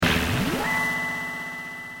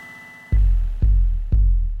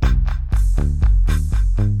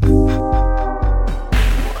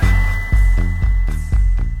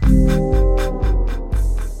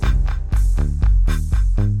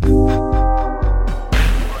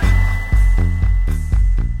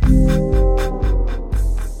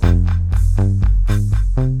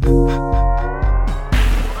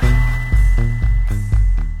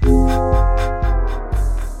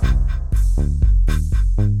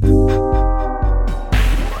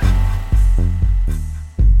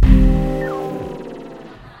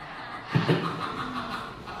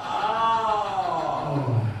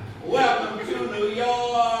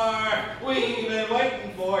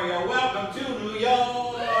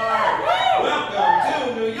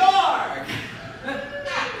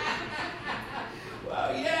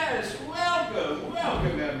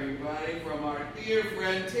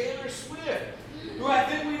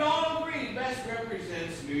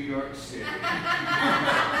York City.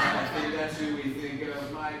 I think that's who we think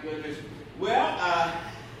of, my goodness. Well,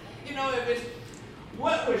 if it's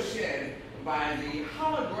what was shed by the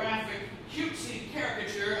holographic, cutesy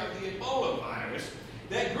caricature of the Ebola virus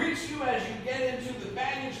that greets you as you get into the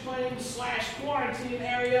baggage claim / quarantine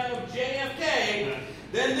area of JFK,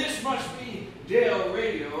 then this must be Dale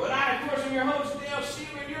Radio. And I, of course, am your host, Dale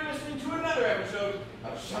Seaver, and you're listening to another episode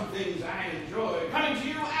of Some Things I Enjoy, coming to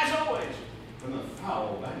you, as always, from the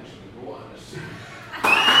foul banks of the Gowanus.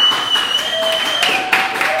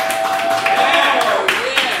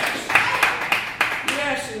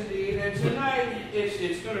 Yes, indeed. And tonight,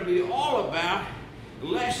 it's going to be all about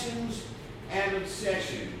lessons and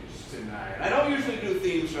obsessions tonight. I don't usually do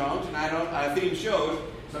theme songs, and I don't theme shows.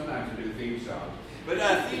 Sometimes I do theme songs. But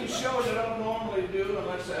theme shows I don't normally do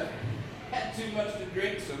unless I've had too much to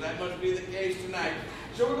drink, so that must be the case tonight.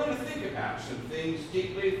 So we're going to think about some things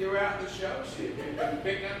deeply throughout the show, see if you can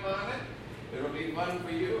pick up on it. It'll be fun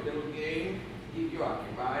for you, a little game, keep you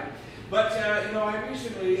occupied. But, I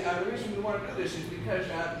recently, the reason we want to do this is because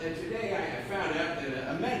today I found out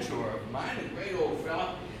that a mentor of mine, a great old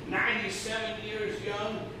fella, 97 years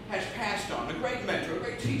young, has passed on. A great mentor, a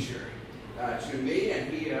great teacher to me.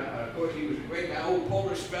 And he, of course, he was a great guy, old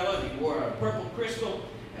Polish fella. He wore a purple crystal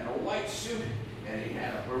and a white suit. And he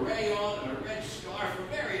had a beret on and a red scarf, a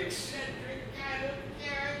very eccentric kind of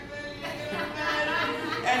character, you can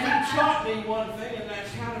imagine. And he taught me one thing, and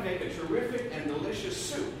that's how to make a terrific and delicious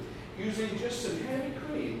soup using just some heavy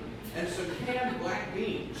cream and some canned black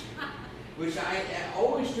beans, which I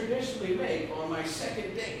always traditionally make on my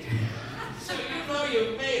second date. So you know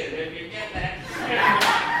you've made it if you get that.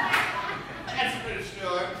 That's for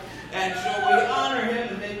sure. And so we honor him,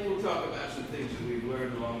 and maybe we'll talk about some things that we've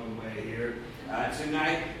learned along the way here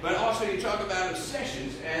tonight. But also you talk about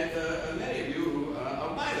obsessions, and many of you who,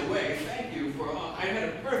 by the way, thank you for, I had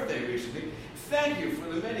a birthday recently. Thank you for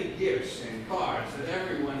the many gifts and cards that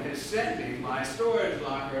everyone has sent me. My storage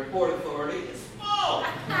locker at Port Authority is full.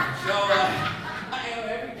 So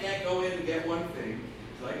every day I go in to get one thing.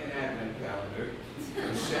 It's like an advent calendar.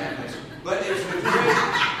 It's sadness. But it's a great.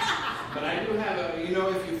 But I do have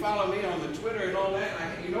if you follow me on the Twitter and all that, I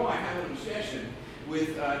have an obsession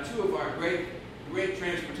with two of our great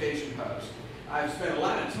transportation hubs. I've spent a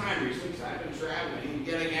lot of time recently, because I've been traveling,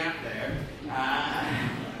 getting out there.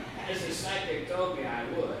 As a psychic told me I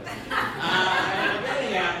would. I'm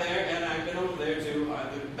getting out there, and I've been over there to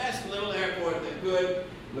the best little airport that could,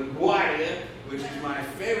 LaGuardia, which is my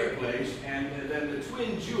favorite place, and then the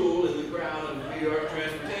twin jewel in the crown of New York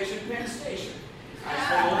transportation, Penn Station. I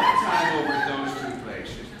spent a lot of time over at those two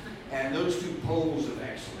places, and those two poles of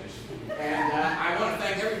excellence. And I want to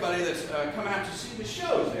thank everybody that's come out to see the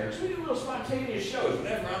shows there. So we do little spontaneous shows.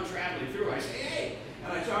 Whenever I'm traveling through, I say, hey.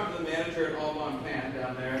 And I talked to the manager at Audubon Pan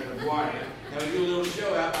down there at LaGuardia. And we do a little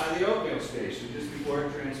show out by the oatmeal station just before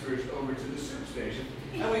it transfers over to the soup station.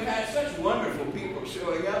 And we've had such wonderful people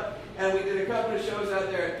showing up. And we did a couple of shows out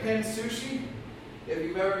there at Penn Sushi. If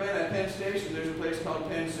you've ever been at Penn Station, there's a place called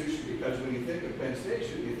Penn Sushi because when you think of Penn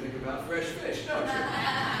Station, you think about fresh fish, don't you?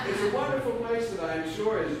 It's a wonderful place that I'm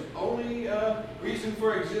sure is only reason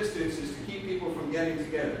for existence is to keep people from getting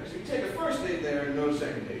together. So you take a first date there and no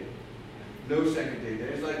second date. No second date there.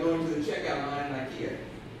 It's like going to the checkout line in IKEA.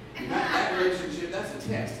 That relationship, that's a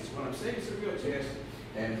test. It's what I'm saying. It's a real test.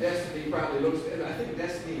 And Destiny probably looks, I think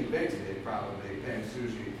Destiny invented it probably, Penn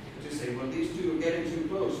Sushi. Just say, well, these two are getting too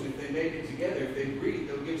close, and if they make it together, if they breed,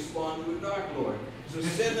 they'll give spawn to a Dark Lord. So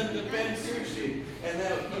send them to Penn Sushi, and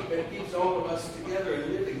that keeps all of us together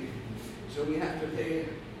and living. So we have to pay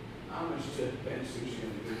homage to Penn Sushi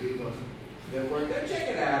and the good people that work there. Check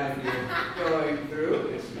it out if you're going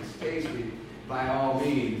through. It's tasty by all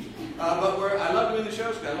means. But I love doing the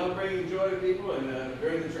shows because I love bringing joy to people, and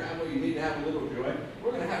during the travel, you need to have a little joy.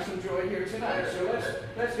 We're going to have some joy here tonight. So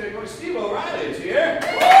let's get going. Steve O'Reilly is here.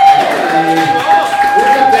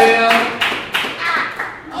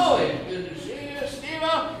 Oh, it's good to see you,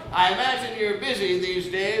 Steve-O. I imagine you're busy these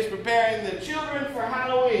days preparing the children for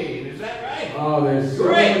Halloween. Is that right? Oh, there's so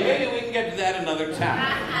great. many. Maybe we can get to that another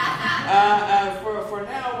time. For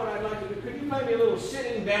now, what I'd like to do, could you play me a little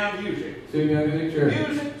sitting down music? Sitting down music, sure.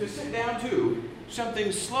 Music to sit down to.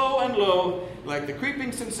 Something slow and low, like the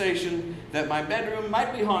creeping sensation that my bedroom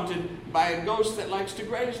might be haunted by a ghost that likes to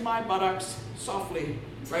graze my buttocks softly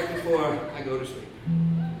right before I go to sleep.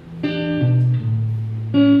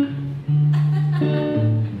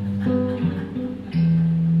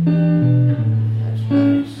 That's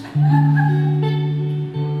nice.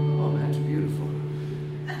 Oh, that's beautiful.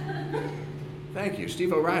 Thank you.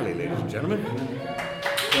 Steve O'Reilly, ladies and gentlemen.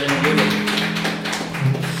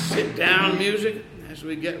 Sit down music. That's as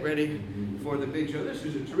we get ready for the big show. This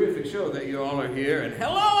is a terrific show that you all are here. And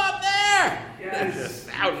hello up there! Yes.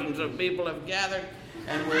 Thousands of people have gathered,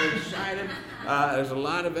 and we're excited. There's a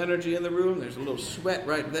lot of energy in the room. There's a little sweat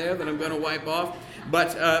right there that I'm going to wipe off.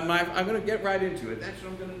 But I'm going to get right into it. That's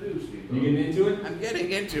what I'm going to do, Steve. You getting into it? I'm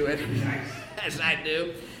getting into it, as I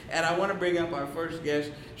do. And I want to bring up our first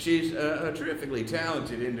guest. She's a terrifically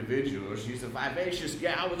talented individual. She's a vivacious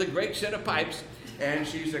gal with a great set of pipes. And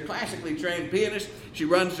she's a classically trained pianist. She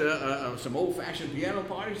runs some old-fashioned piano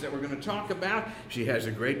parties that we're going to talk about. She has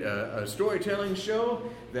a great storytelling show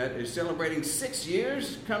that is celebrating 6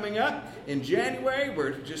 years coming up in January.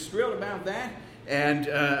 We're just thrilled about that.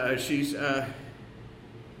 And she's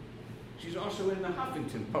also in the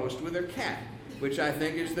Huffington Post with her cat, which I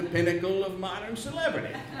think is the pinnacle of modern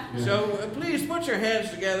celebrity. So please put your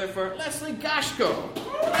hands together for Leslie Goshko.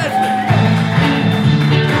 Leslie.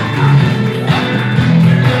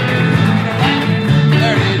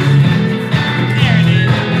 There it is. There it is.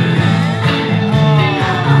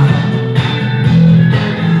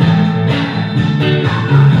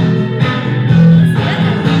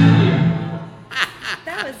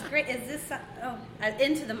 That was great. Is this...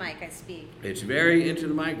 into the mic I speak. It's very into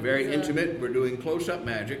the mic, very intimate. We're doing close-up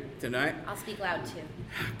magic tonight. I'll speak loud, too.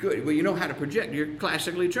 Good. Well, you know how to project. You're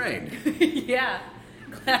classically trained. Yeah.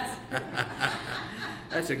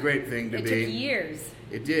 That's a great thing to be. It took years.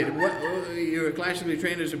 It did. You were classically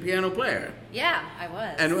trained as a piano player. Yeah, I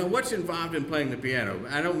was. And what's involved in playing the piano?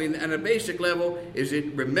 I don't mean, at a basic level, is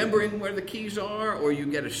it remembering where the keys are, or you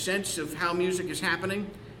get a sense of how music is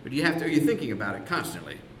happening? But are you thinking about it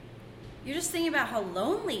constantly? You're just thinking about how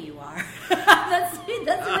lonely you are. That's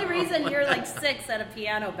the only reason you're like 6 at a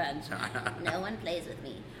piano bench. No one plays with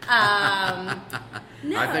me.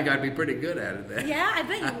 No. I think I'd be pretty good at it then. Yeah, I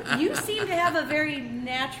bet you seem to have a very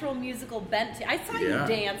natural musical bent. I saw you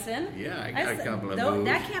dancing. Yeah, I got a couple of moves.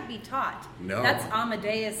 That can't be taught. No. That's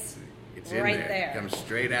Amadeus. It's right in there. It comes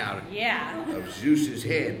straight out of Zeus's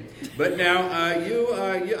head. But now,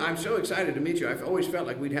 I'm so excited to meet you. I've always felt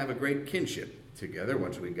like we'd have a great kinship together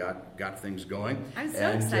once we got things going. I'm so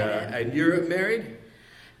excited. And you're married?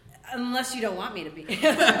 Unless you don't want me to be.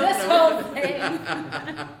 This whole thing.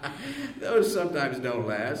 Those sometimes don't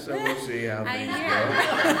last, so we'll see how things go.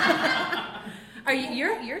 Are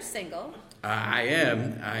you're single? I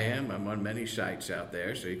am. I'm on many sites out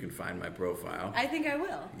there, so you can find my profile. I think I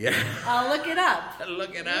will. Yeah. I'll look it up.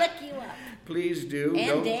 Look it up. Look you up. Please do.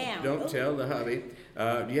 And don't tell the hubby.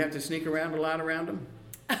 Do you have to sneak around a lot around him?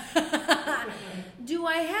 Do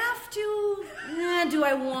I have to? Do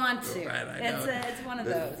I want to? Right, I know. It's one of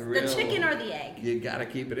those. The chicken or the egg. You got to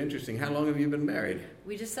keep it interesting. How long have you been married?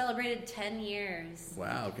 We just celebrated 10 years.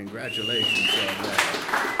 Wow, congratulations on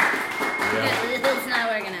that. Yeah. It's not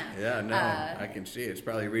working out. Yeah, no, I can see it's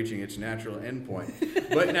probably reaching its natural endpoint.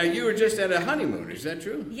 But now you were just at a honeymoon, is that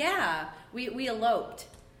true? Yeah, we eloped.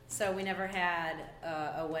 So we never had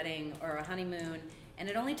a wedding or a honeymoon, and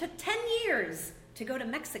it only took 10 years to go to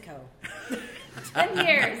Mexico. 10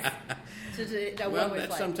 years.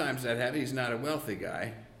 Sometimes that happens. He's not a wealthy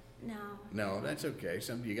guy. No, that's okay.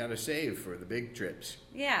 You got to save for the big trips.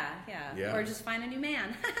 Yeah. Or just find a new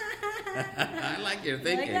man. I like your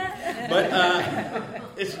thinking. Like that? But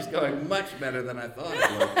this is going much better than I thought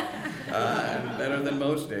it would. Better than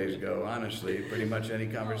most days go, honestly. Pretty much any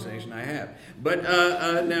conversation I have. But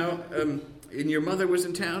now, and your mother was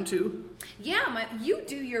in town too? Yeah, you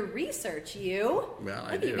do your research, you. Well,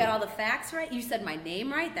 I do. You got all the facts right. You said my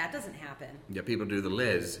name right. That doesn't happen. Yeah, people do the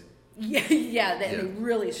Les. Yeah, they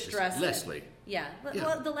really stress it. Leslie. Yeah.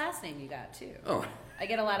 Well, the last name you got too. Oh. I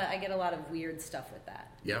get a lot of weird stuff with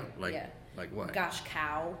that. Yeah, like what?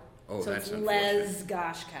 Goshko. Oh, so that's it's Les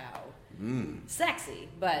Goshko. Sexy,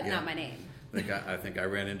 but not my name. I think I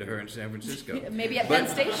ran into her in San Francisco. Maybe at Penn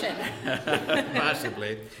Station.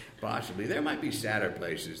 Possibly. There might be sadder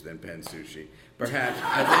places than Penn Sushi. Perhaps.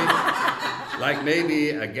 I think, like maybe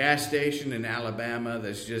a gas station in Alabama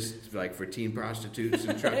that's just like for teen prostitutes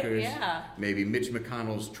and truckers. Yeah. Maybe Mitch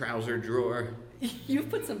McConnell's trouser drawer. You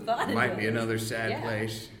put some thought into it. Might be another sad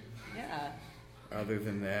place. Yeah. Other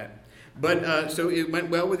than that. But, so it went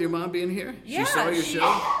well with your mom being here? Yeah. She saw your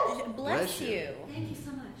show? Bless you. Thank you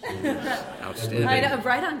so much. Outstanding.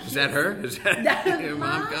 Right on cue. Is that her? Is that your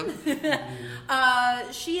mom come?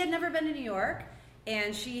 She had never been to New York,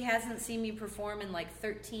 and she hasn't seen me perform in like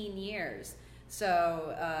 13 years.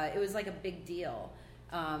 So it was like a big deal.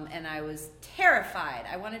 And I was terrified.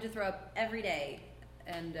 I wanted to throw up every day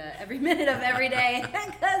and every minute of every day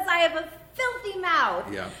because I have a filthy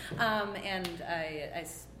mouth. Yeah. And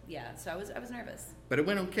So I was nervous. But it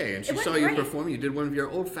went okay, and she saw great. you perform. You did one of your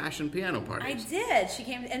old-fashioned piano parties. I did. She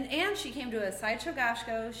came, and she came to a Sideshow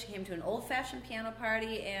Goshko. She came to an old-fashioned piano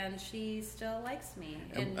party, and she still likes me.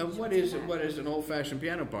 And what is an old-fashioned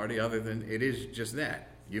piano party other than it is just that?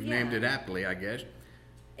 You've named it aptly, I guess.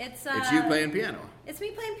 It's you playing piano. It's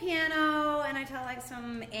me playing piano, and I tell like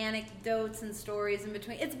some anecdotes and stories in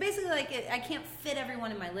between. It's basically like I can't fit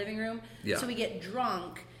everyone in my living room, so we get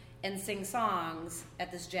drunk and sing songs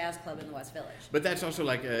at this jazz club in the West Village. But that's also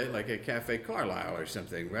like a Cafe Carlisle or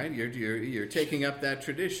something, right? You're taking up that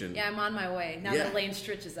tradition. Yeah, I'm on my way. Now that Elaine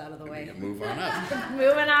Stritch is out of the way. Move on up.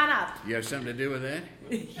 Moving on up. You have something to do with that?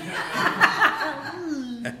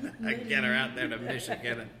 Get her out there to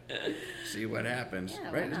Michigan and see what happens.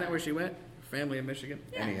 Yeah, right? Isn't that where she went? Family in Michigan?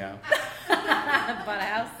 Yeah. Anyhow. Bought a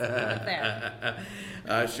house up there.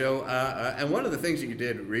 And one of the things that you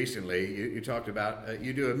did recently, you talked about,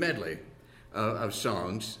 you do a medley of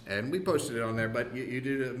songs, and we posted it on there, but you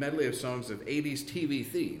did a medley of songs of 80s TV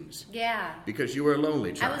themes. Yeah. Because you were a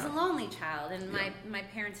lonely child. I was a lonely child, and my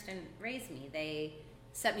parents didn't raise me. They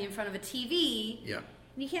set me in front of a TV. Yeah.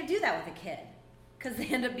 And you can't do that with a kid, because they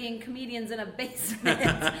end up being comedians in a basement.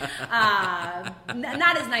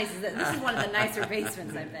 Not as nice as this. This is one of the nicer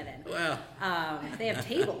basements I've been in. Well, they have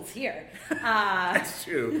tables here. That's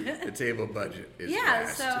true. The table budget is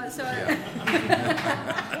vast.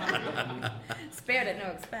 Spared at no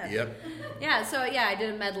expense. Yep. Yeah, so I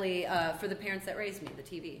did a medley for the parents that raised me, the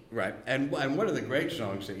TV. Right, and one of the great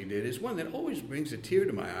songs that you did is one that always brings a tear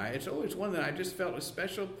to my eye. It's always one that I just felt a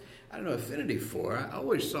special, affinity for. I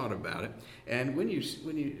always thought about it, and when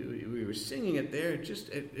we were singing it there,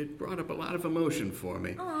 it brought up a lot of emotion for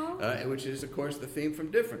me. Which is, of course, the theme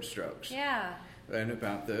from Different Strokes. Yeah. And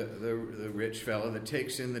about the rich fellow that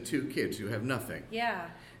takes in the two kids who have nothing. Yeah.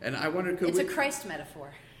 And I wondered, it's a Christ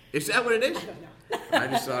metaphor. Is that what it is? I don't know. I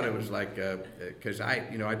just thought it was like, because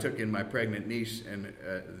I took in my pregnant niece and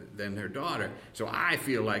then her daughter, so I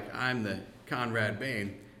feel like I'm the Conrad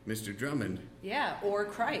Bain, Mr. Drummond. Yeah, or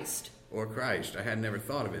Christ. Or Christ. I had never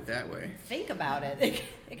thought of it that way. Think about it.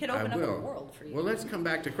 It could open up a world for you. Well, let's come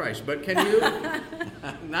back to Christ. But can you,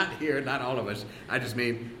 not here, not all of us, I just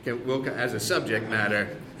mean, as a subject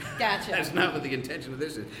matter. Gotcha. That's not what the intention of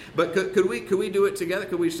this is. But could we do it together?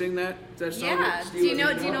 Could we sing that song? Yeah. Do you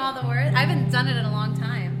know all the words? I haven't done it in a long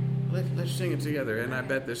time. Let's sing it together, and I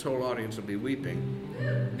bet this whole audience will be weeping.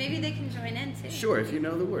 Maybe they can join in, too. Sure, if you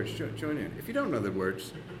know the words, join in. If you don't know the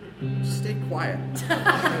words, just stay quiet.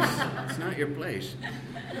 It's not your place.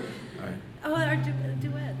 All right. Oh, our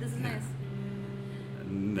duet. This is nice.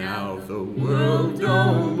 Now the world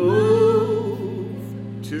don't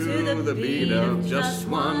move to the beat of just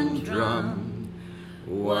one drum.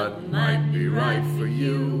 What might be right for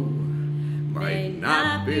you might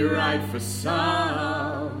not be right for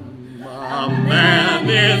some. A man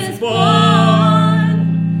is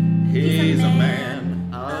born. He's a man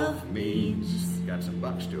of means. Got some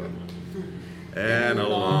bucks to him. And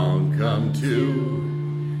along come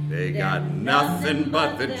two. They got nothing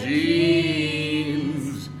but the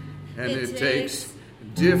genes. And it takes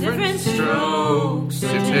different strokes.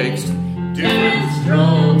 It takes different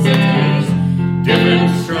strokes. It takes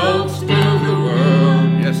different strokes to move the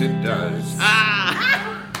world. Yes, it does.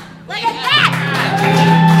 Look at that!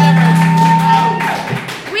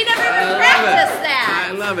 We never even practiced that.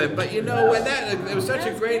 I love it. But it was such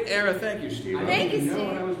a great era. Thank you, Steve. Thank you,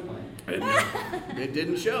 Steve. It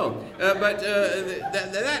didn't show. But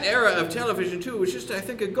that era of television, too, was just, I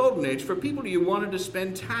think, a golden age for people you wanted to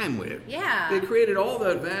spend time with. Yeah. They created all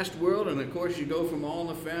that vast world, and, of course, you go from All in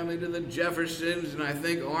the Family to the Jeffersons, and I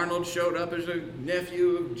think Arnold showed up as a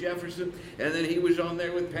nephew of Jefferson, and then he was on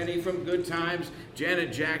there with Penny from Good Times.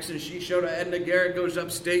 Janet Jackson, she showed up. Edna Garrett goes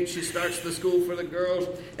upstate. She starts the school for the girls,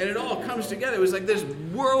 and it all comes together. It was like this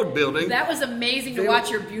world building. That was amazing to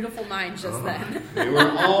watch your beautiful mind just then. They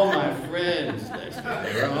were all my friends,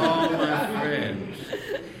 Leslie. They were all my friends.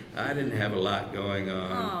 I didn't have a lot going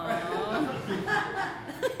on.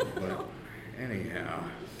 But anyhow,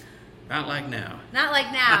 not like now. Not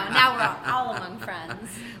like now. Now we're all among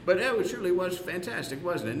friends. But it surely was fantastic,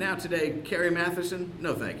 wasn't it? Now today, Carrie Matheson,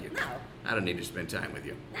 no thank you. No. I don't need to spend time with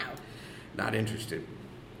you. No. Not interested.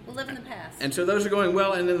 We'll live in the past. And so those are going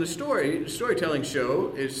well, and then the storytelling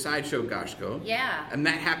show is Sideshow Goshko. Yeah. And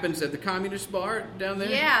that happens at the Communist Bar down there,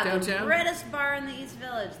 downtown? The greatest bar in the East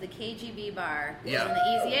Village, the KGB bar. Yeah. In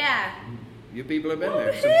the East, yeah. You people have been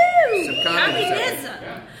there. Some Communism.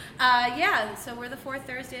 So we're the fourth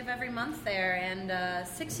Thursday of every month there, and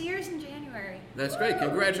 6 years in January. That's great.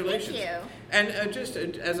 Congratulations. Thank you. And just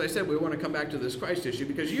as I said, we want to come back to this Christ issue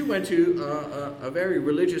because you went to a very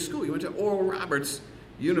religious school. You went to Oral Roberts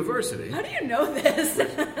University. How do you know this?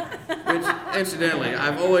 Which, incidentally,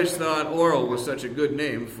 I've always thought Oral was such a good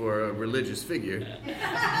name for a religious figure. You know,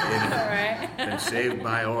 Right. been saved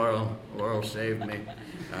by Oral. Oral saved me.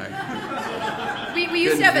 We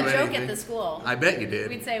used to have a Couldn't do joke anything. at the school. I bet you did.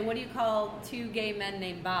 We'd say, what do you call two gay men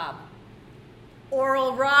named Bob?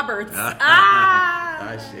 Oral Roberts.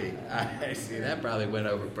 I see. That probably went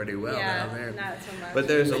over pretty well Yeah, down there. not so much. But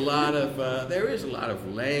there is a lot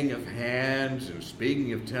of laying of hands and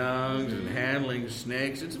speaking of tongues and handling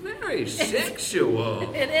snakes. It's very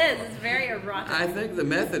sexual. It is. It's very erotic. I think the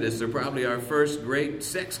Methodists are probably our first great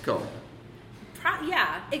sex cult.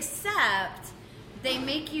 Yeah, except they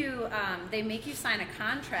make you sign a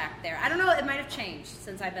contract there. I don't know, it might have changed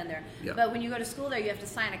since I've been there. Yeah. But when you go to school there, you have to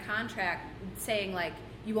sign a contract saying like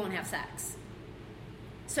you won't have sex.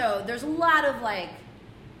 So there's a lot of like,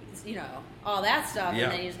 you know, all that stuff, Yeah.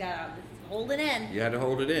 and then you just gotta hold it in. You had to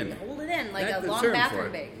hold it in. Hold it in like That's a the long term for bathroom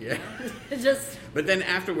it. break. Yeah. You know? It's just But then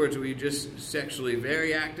afterwards, were you just sexually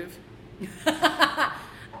very active?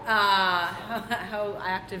 how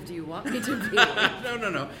active do you want me to be?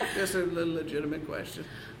 No. Just a little legitimate question.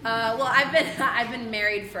 Well, I've been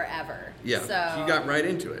married forever. Yeah. So you got right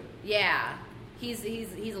into it. Yeah. He's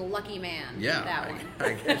a lucky man. Yeah, That one.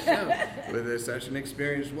 I guess so. With such an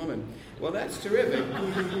experienced woman. Well, that's terrific.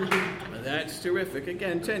 That's terrific.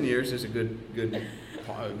 Again, 10 years is a good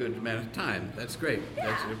amount of time. That's great. Yeah.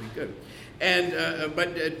 That's going to be good. And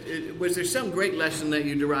but was there some great lesson that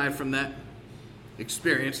you derived from that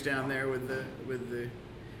experience down there with the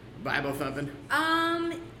Bible thumping?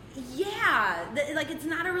 Yeah. Like it's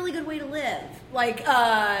not a really good way to live. Like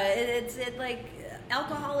like.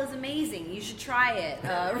 Alcohol is amazing. You should try it.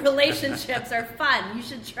 Relationships are fun. You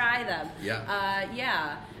should try them. Yeah.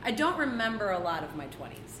 Yeah. I don't remember a lot of my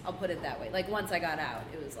 20s. I'll put it that way. Like once I got out,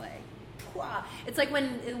 it was like, wow. It's like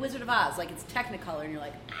when in Wizard of Oz, like it's Technicolor, and you're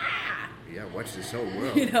like, ah. Yeah. Watch this whole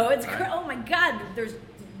world. You know, it's Right. oh my God. There's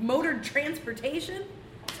motored transportation.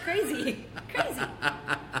 It's crazy. Crazy.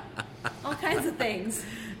 All kinds of things.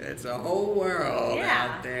 It's a whole world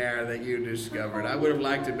Yeah. out there that you discovered. I would have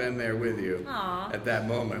liked to have been there with you Aw. at that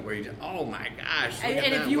moment where you just, oh my gosh. look at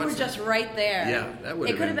And that. if you were What's just right there, Yeah, that would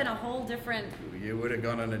it have could have been- been a whole different. You would have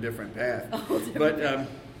gone on a different path. A whole different But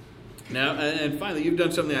now, and finally, you've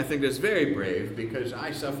done something I think that's very brave because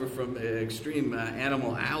I suffer from extreme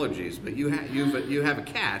animal allergies. But you have a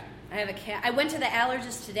cat. I have a cat. I went to the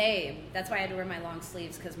allergist today. That's why I had to wear my long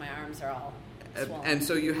sleeves because my arms are all swollen. And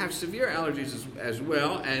so you have severe allergies as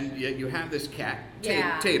well, and yet you have this cat,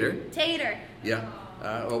 Yeah. Tater. Tater. Yeah.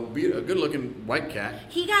 A good-looking white cat.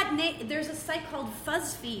 He got there's a site called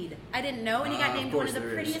FuzzFeed. I didn't know, and he got Of named one course of the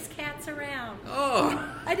there is. prettiest cats around.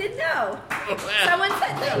 Oh. I didn't know. Wow. Someone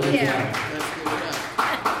said thank you. Let's give it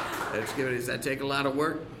up. Let's give it. Does that take a lot of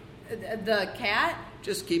work? The cat?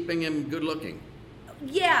 Just keeping him good-looking.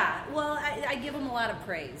 Yeah. Well, I give him a lot of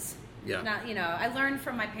praise. Yeah. Not, I learned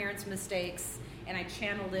from my parents' mistakes, and I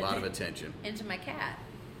channeled it A lot of attention. into my cat.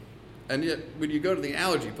 And yet, when you go to the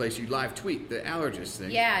allergy place, you live tweet the allergist thing.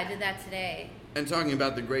 Yeah, I did that today. And talking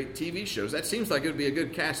about the great TV shows, that seems like it would be a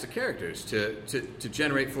good cast of characters to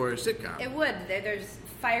generate for a sitcom. It would. There's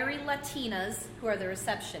fiery Latinas who are the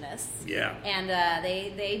receptionists. Yeah. And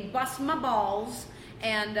they bust my balls.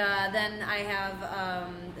 And then I have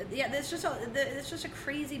it's just a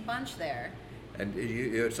crazy bunch there. And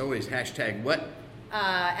it's always hashtag what?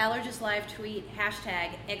 Allergist live tweet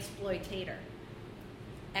 #exploitator.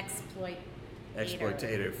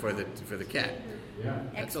 Exploitator for the cat. Yeah.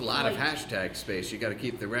 That's a lot of Exploit. hashtag space. You got to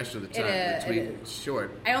keep the rest of the time It the tweet is.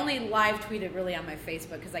 short. I only live tweet it really on my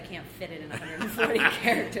Facebook because I can't fit it in 140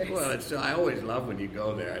 characters. Well, I always love when you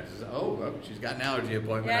go there. It's just, well, she's got an allergy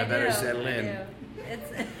appointment. Yeah, I better do. settle I in. do.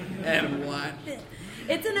 It's And what?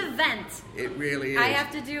 it's an event. It really is. I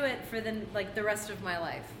have to do it for the rest of my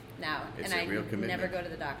life now, It's and a I real commitment. never go to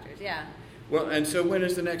the doctors. Yeah. Well, and so when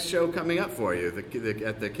is the next show coming up for you at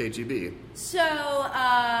the KGB? So,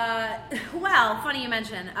 well, funny you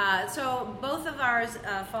mention. So both of ours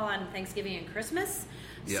fall on Thanksgiving and Christmas.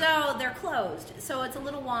 Yeah. So they're closed. So it's a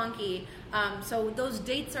little wonky. So those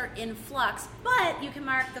dates are in flux, but you can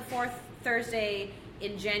mark the fourth Thursday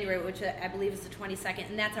in January, which I believe is the 22nd,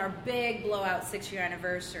 and that's our big blowout 6-year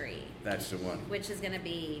anniversary, That's the one. which is going to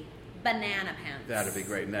be banana pants. That'd be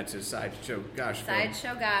great. And that's a Sideshow Goshko.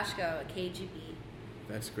 Sideshow Goshko at KGB.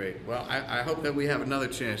 That's great. Well, I hope that we have another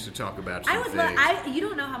chance to talk about some things. You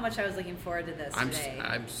don't know how much I was looking forward to this today.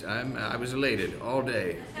 I was elated all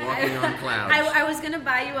day, walking on clouds. I was going to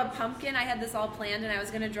buy you a pumpkin. I had this all planned, and I was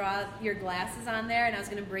going to draw your glasses on there, and I was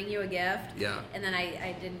going to bring you a gift. Yeah. And then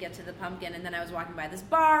I didn't get to the pumpkin, and then I was walking by this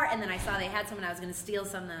bar, and then I saw they had some, and I was going to steal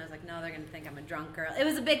some, and I was like, no, they're going to think I'm a drunk girl. It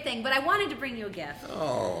was a big thing, but I wanted to bring you a gift.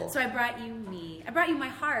 Oh. So I brought you me. I brought you my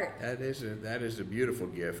heart. That is a beautiful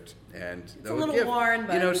gift. And it's a little worn,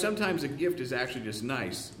 but... You know, sometimes a gift is actually just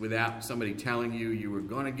nice without somebody telling you were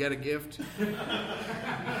going to get a gift.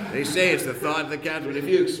 They say it's the thought that counts, but if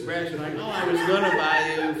you express, like, oh, I was going to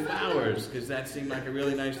buy you flowers, because that seemed like a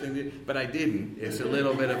really nice thing to do, but I didn't. It's a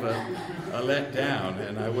little bit of a letdown,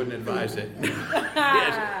 and I wouldn't advise it.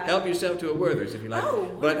 Yes, help yourself to a Werther's if you like. Oh.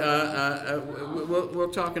 But we'll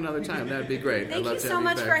talk another time. That'd be great. Thank you so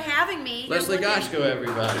much for having me. Leslie Goshko,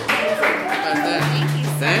 everybody. Thank you,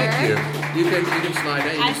 sir. Thank you. You can slide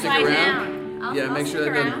down. You can stick around. I'll make sure that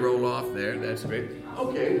around. doesn't roll off there. That's great.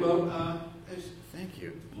 Okay, well, thank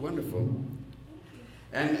you. Wonderful.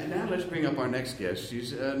 And now let's bring up our next guest.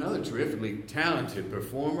 She's another terrifically talented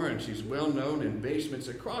performer, and she's well known in basements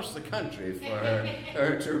across the country for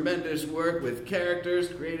her tremendous work with characters,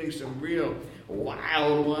 creating some real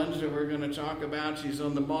wild ones that we're going to talk about. She's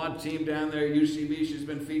on the Maud team down there at UCB. She's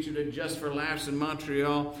been featured at Just for Laughs in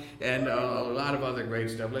Montreal, and a lot of other great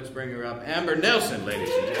stuff. Let's bring her up. Amber Nelson, ladies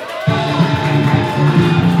and gentlemen.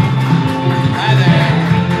 Hi there.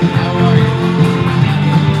 How are you?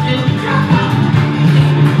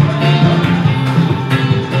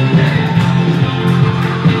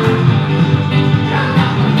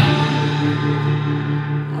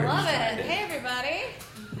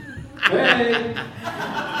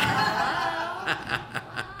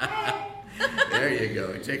 There you go.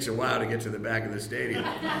 It takes a while to get to the back of the stadium.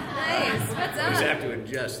 Nice. What's up? You just have to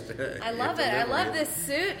adjust. I love it. I love this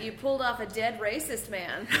suit. You pulled off a dead racist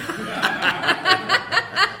man.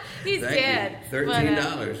 He's dead.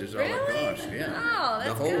 $13 is all really? it costs. Yeah. Oh, that's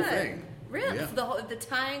the whole good. thing. Really? Yeah. The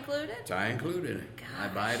tie included? Tie included. Gosh. I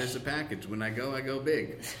buy it as a package. When I go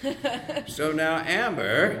big. So now,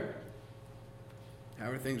 Amber, how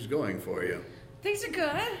are things going for you? Things are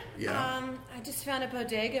good. Yeah. I just found a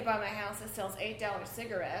bodega by my house that sells $8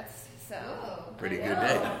 cigarettes. So Pretty good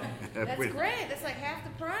day. That's great. That's like half the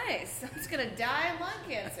price. I'm just gonna die of lung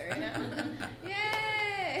cancer, you know?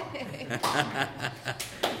 Yay!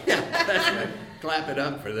 Yeah, that's right. Clap it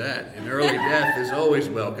up for that. An early death is always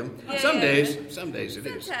welcome. Yeah, Some yeah. days it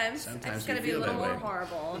is. Sometimes it's gonna be a little more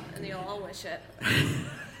horrible, and you'll all wish it.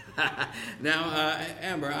 Now,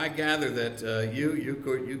 Amber, I gather that you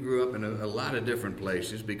grew up in a lot of different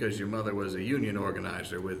places because your mother was a union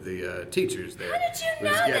organizer with the teachers there. How did you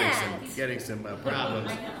know that? Getting some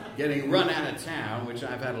problems, getting run out of town, which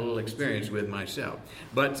I've had a little experience with myself.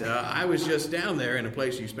 But I was just down there in a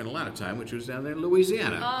place you spent a lot of time, which was down there in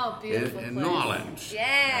Louisiana. Oh, beautiful in place. New Orleans.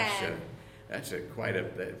 Yeah. That's quite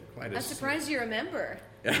a. I'm surprised you remember.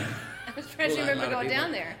 I'm surprised you remember going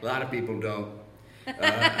down there. A lot of people don't.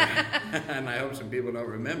 And I hope some people don't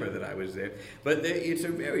remember that I was there. But it's a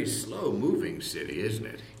very slow-moving city, isn't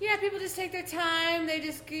it? Yeah, people just take their time. They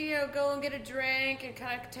just go and get a drink and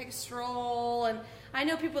kind of take a stroll. And I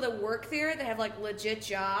know people that work there that have like legit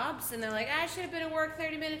jobs, and they're like, I should have been at work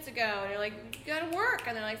 30 minutes ago. And you're like, you go to work,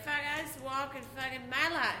 and they're like, fuck, I just walk and fucking my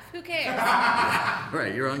life. Who cares?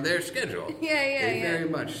 Right, you're on their schedule. Yeah.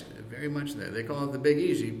 Very much there. They call it the Big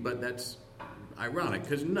Easy, but that's ironic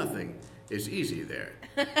because nothing is easy there.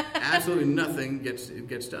 Absolutely nothing gets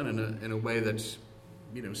done in a way that's,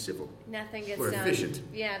 civil. Nothing gets or done. Efficient.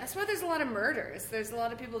 Yeah, that's why there's a lot of murders. There's a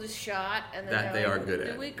lot of people just shot, and then that they like, are good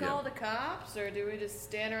at. Do we call the cops, or do we just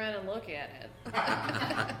stand around and look at it?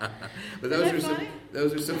 But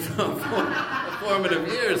those are some formative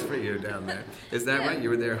years for you down there. Is that right? You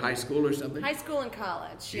were there high school or something? High school and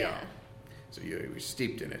college. Yeah. So you were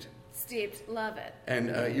steeped in it. Steeped, love it.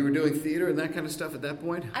 And you were doing theater and that kind of stuff at that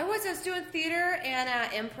point? I was doing theater and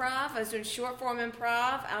improv. I was doing short form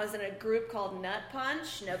improv. I was in a group called Nut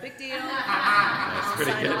Punch. No big deal.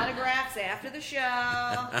 Signed autographs after the show.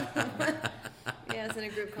 Yeah, I was in a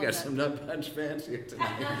group called You got some Nut Punch fans here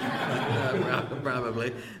tonight.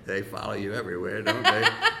 Probably. They follow you everywhere, don't they?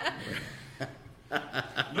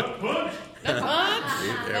 Nut Punch! Nut Punch!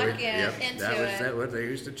 That's what they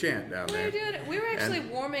used to chant down there. We were actually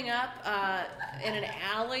warming up in an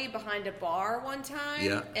alley behind a bar one time.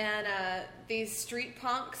 Yeah. And these street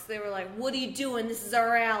punks, they were like, what are you doing? This is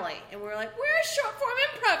our alley. And we were like, we're a short form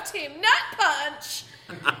improv team, Nut Punch!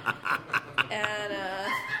 And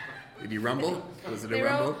Did you rumble? Was it a They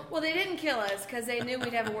rumble? well, they didn't kill us because they knew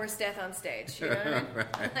we'd have a worse death on stage. You know what I mean?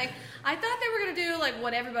 Right. Like, I thought they were going to do like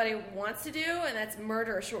what everybody wants to do, and that's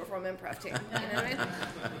murder a short form improv team. You know what I mean?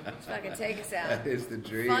 Just fucking take us out. That is the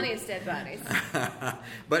dream. Funniest dead bodies.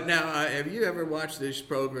 But now, have you ever watched this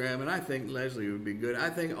program? And I think Leslie would be good. I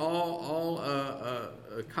think all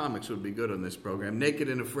comics would be good on this program. Naked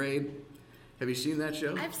and Afraid. Have you seen that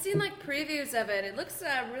show? I've seen like previews of it. It looks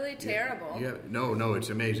really terrible. Yeah. No,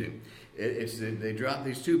 it's amazing. They drop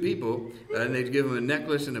these two people and they give them a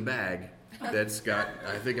necklace and a bag that's got,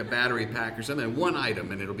 I think, a battery pack or something, and one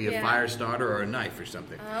item, and it'll be a fire starter or a knife or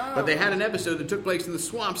something. Oh. But they had an episode that took place in the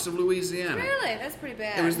swamps of Louisiana. Really? That's pretty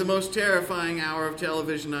bad. It was the most terrifying hour of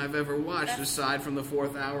television I've ever watched, aside from the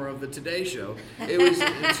 4th hour of the Today Show. It was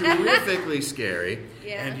terrifically scary,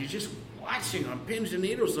 and you're just watching on pins and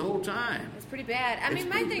needles the whole time. It's pretty bad. I mean,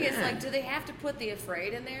 my thing is, like, do they have to put the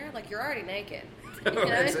afraid in there? Like, you're already naked. You know?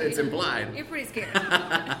 It's implied. You're pretty scared.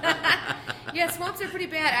 Yeah, swamps are pretty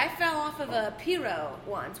bad. I fell off of a pirogue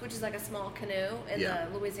once, which is like a small canoe in the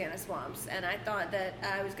Louisiana swamps, and I thought that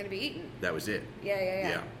I was going to be eaten. That was it.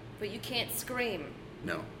 Yeah. But you can't scream.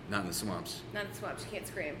 No, not in the swamps. Not in the swamps. You can't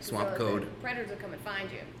scream. Swamp code. The predators will come and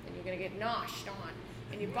find you, and you're going to get noshed on,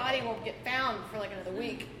 and your body won't get found for like another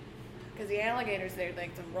week. Because the alligators, they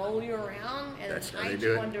like to roll you around and hide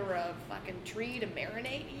you under a fucking tree to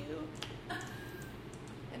marinate you.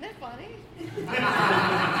 Isn't that funny?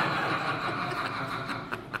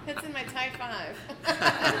 That's in my type 5.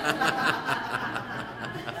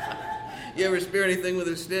 You ever spear anything with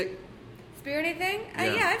a stick? Spear anything?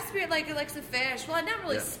 Yeah. I've speared like some fish. Well, not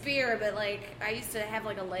really spear, but like I used to have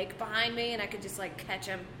like a lake behind me and I could just like catch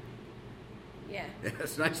them. Yeah.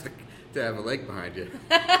 It's nice to have a lake behind you.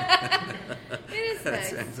 It is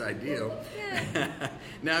nice. That's ideal. Yeah.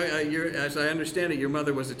 Now, as I understand it, your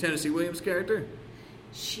mother was a Tennessee Williams character?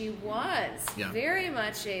 She was very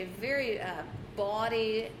much a very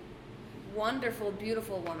bawdy, wonderful,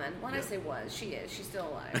 beautiful woman. When I say was, she is. She's still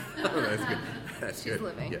alive. Oh, that's good. That's She's good.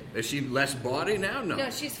 living. Yeah. Is she less bawdy now? No. No,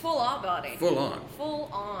 she's full on body. Full on. Full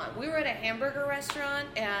on. We were at a hamburger restaurant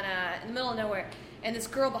and in the middle of nowhere, and this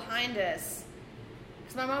girl behind us,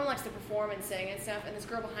 because my mom likes to perform and sing and stuff, and this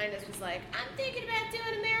girl behind us was like, "I'm thinking about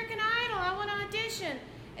doing American Idol. I want to audition."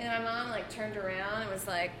 And my mom like turned around and was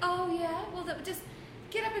like, "Oh yeah, well just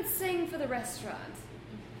get up and sing for the restaurant.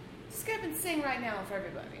 Just get up and sing right now for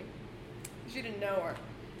everybody." She didn't know her.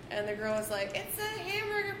 And the girl was like, "It's a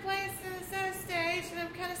hamburger place and it's on a stage and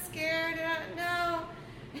I'm kind of scared and I don't know."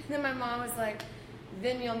 And then my mom was like,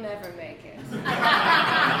 "Then you'll never make it."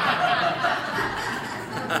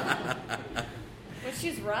 But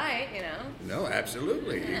she's right, you know. No,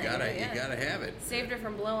 absolutely. You gotta have it. Saved her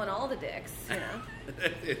from blowing all the dicks, you know.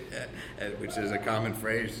 Which is a common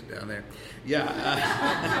phrase down there. Yeah.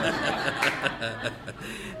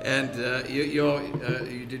 And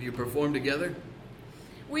did you perform together?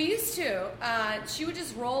 We used to. She would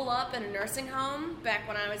just roll up in a nursing home back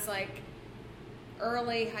when I was like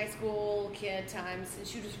early high school kid times, and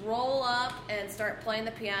she would just roll up and start playing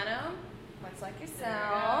the piano, much like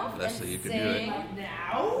yourself. Leslie, you could do sing. it.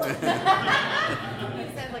 Now? It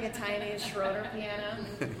had like a tiny Schroeder piano.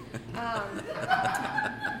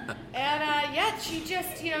 She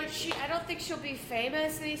just, you know, I don't think she'll be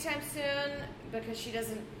famous anytime soon because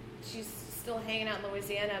she's still hanging out in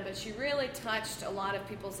Louisiana, but she really touched a lot of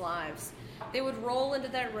people's lives. They would roll into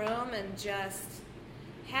that room and just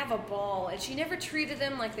have a ball, and she never treated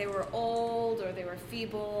them like they were old or they were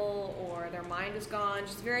feeble or their mind was gone.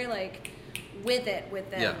 She's very like with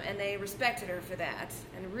them, and they respected her for that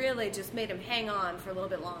and really just made them hang on for a little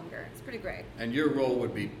bit longer. It's pretty great. And your role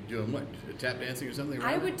would be doing what? Tap dancing or something?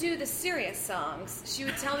 I would do the serious songs. She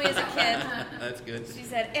would tell me as a kid. That's good. She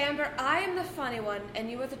said, "Amber, I am the funny one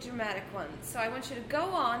and you are the dramatic one. So I want you to go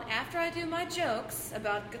on after I do my jokes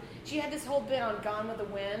about..." She had this whole bit on Gone with the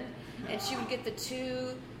Wind, and she would get the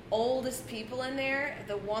two oldest people in there,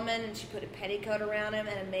 the woman, and she put a petticoat around him,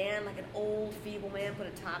 and a man, like an old feeble man, put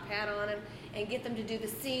a top hat on him, and get them to do the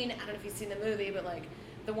scene. I don't know if you've seen the movie, but like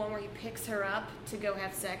the one where he picks her up to go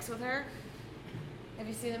have sex with her. Have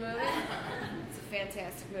you seen the movie? It's a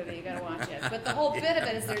fantastic movie. You gotta watch it. But the whole bit of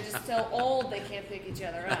it is they're just so old they can't pick each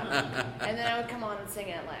other up. And then I would come on and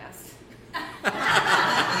sing at last.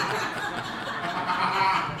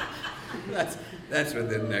 That's for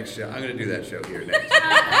the next show. I'm going to do that show here next.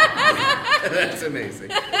 That's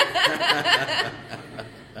amazing.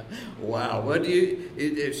 Wow. What do you?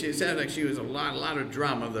 It sounds like she was a lot of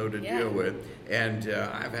drama though to deal with, and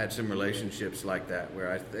I've had some relationships like that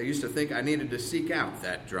where I used to think I needed to seek out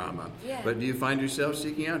that drama. Yeah. But do you find yourself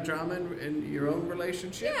seeking out drama in your own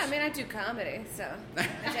relationships? Yeah, I mean, I do comedy, so I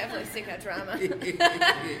definitely seek out drama.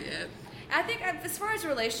 Yeah. I think as far as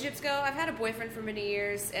relationships go, I've had a boyfriend for many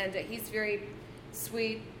years, and he's very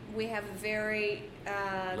sweet. We have a very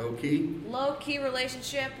low-key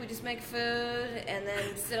relationship. We just make food and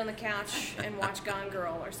then sit on the couch and watch Gone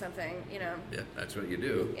Girl or something, you know. Yeah, that's what you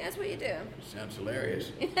do. Yeah, that's what you do. Sounds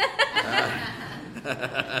hilarious.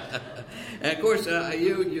 And of course,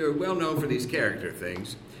 you're well known for these character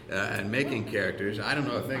things and making characters. I don't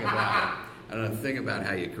know a thing about it. I don't know a thing about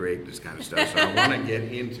how you create this kind of stuff, so I want to get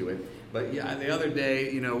into it. But yeah, the other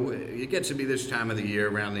day, you know, it gets to be this time of the year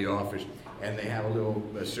around the office, and they have a little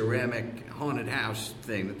ceramic haunted house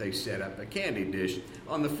thing that they set up, a candy dish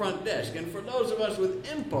on the front desk. And for those of us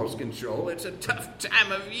with impulse control, it's a tough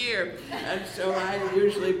time of year. And so I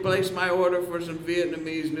usually place my order for some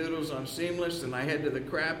Vietnamese noodles on Seamless, and I head to the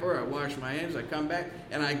crapper, I wash my hands, I come back,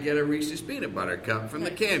 and I get a Reese's peanut butter cup from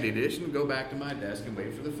the candy dish and go back to my desk and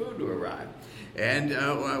wait for the food to arrive. And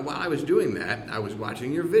while I was doing that, I was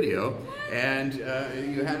watching your video, and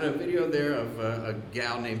you had a video there of a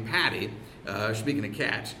gal named Patty, speaking of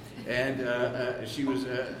cats, and she was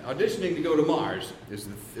auditioning to go to Mars.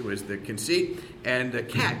 It was the conceit, and the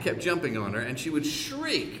cat kept jumping on her, and she would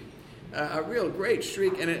shriek, a real great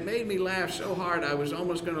shriek, and it made me laugh so hard I was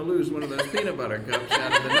almost going to lose one of those peanut butter cups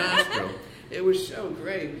out of the nostril. It was so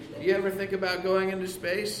great. Do you ever think about going into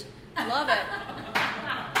space? Love it.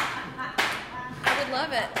 I would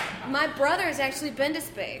love it. My brother's actually been to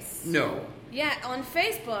space. No. Yeah, on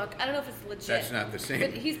Facebook. I don't know if it's legit. That's not the same.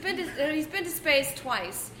 But he's been to space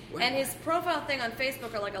twice, What? and his profile thing on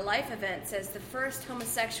Facebook, or like a life event, says the first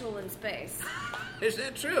homosexual in space. Is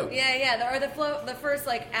that true? Yeah, or the first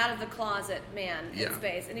like out of the closet man in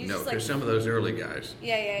space, and he's no, just like there's some of those early guys.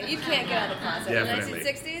 Yeah, you can't get out of the closet Definitely. in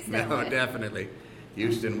the 1960s. No, way. definitely.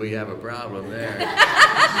 Houston, we have a problem there.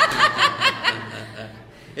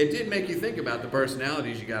 It did make you think about the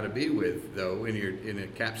personalities you got to be with, though, in a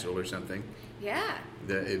capsule or something. Yeah.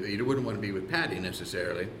 You wouldn't want to be with Patty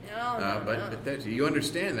necessarily. No. But you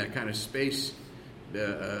understand that kind of space,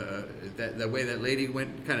 the way that lady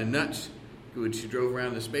went kind of nuts. When she drove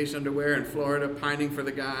around the space underwear in Florida, pining for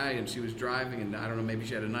the guy, and she was driving, and I don't know, maybe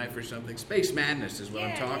she had a knife or something. Space madness is what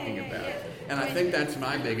I'm talking about. Yeah. And I think that's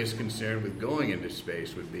my biggest concern with going into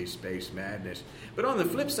space would be space madness. But on the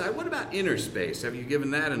flip side, what about inner space? Have you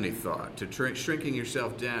given that any thought, to shrinking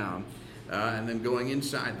yourself down and then going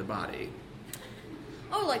inside the body?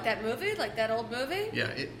 Oh, like that movie? Like that old movie?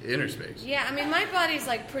 Yeah, inner space. Yeah, I mean, my body's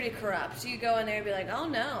like pretty corrupt. You go in there and be like, oh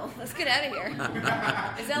no, let's get out of here.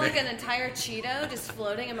 Is that like an entire Cheeto just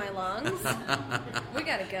floating in my lungs? We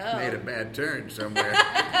gotta go. Made a bad turn somewhere.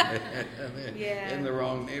 Yeah. In the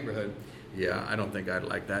wrong neighborhood. Yeah, I don't think I'd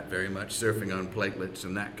like that very much, surfing on platelets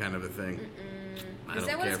and that kind of a thing. Is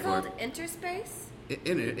that what it's called? Interspace?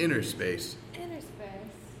 Inner space. Inner space.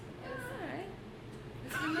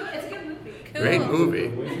 All right. It's a good movie. Cool. Great movie.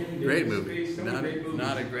 Great movie.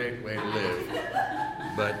 Not a great way to live.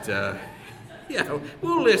 But, yeah,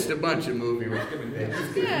 we'll list a bunch of movie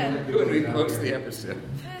recommendations when we post the episode.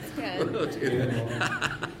 That's good. We'll do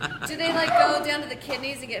that. Do they like go down to the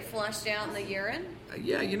kidneys and get flushed out in the urine?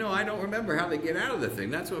 Yeah, I don't remember how they get out of the thing.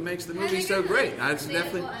 That's what makes the movie so great. It's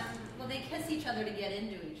definitely... Well, they kiss each other to get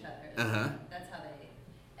into each other. Uh-huh. That's how they...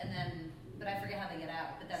 And then... But I forget how they get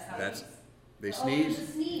out. But that's how They sneeze. Oh,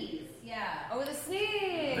 the sneeze. Yeah. Oh, the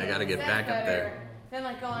sneeze. They got to get That's back up better there. Than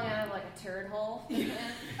like going out of like a turd hole. Yeah,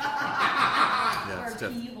 Or it's a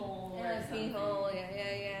tough. pee hole. Yeah, or pee something. hole.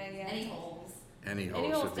 Yeah. Any holes. Any Any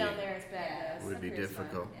holes holes would down be, there is bad. though. would be Sucker is fun.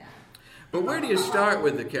 difficult. Yeah. But where do you start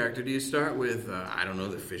with the character? Do you start with, I don't know,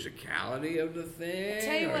 the physicality of the thing? I'll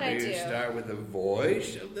tell you what I do. You do. start with the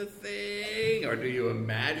voice of the thing? Or do you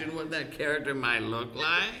imagine what that character might look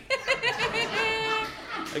like?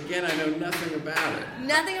 Again, I know nothing about it.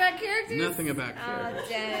 Nothing about characters? Nothing about characters. Oh,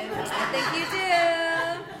 dang. I think you do.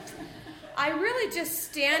 I really just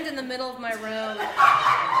stand in the middle of my room.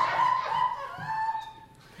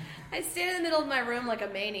 I stand in the middle of my room like a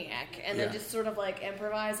maniac and then just sort of like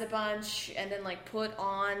improvise a bunch and then like put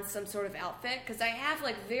on some sort of outfit because I have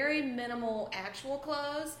like very minimal actual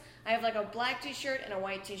clothes. I have like a black t-shirt and a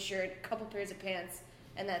white t-shirt, a couple pairs of pants,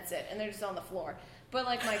 and that's it. And they're just on the floor. But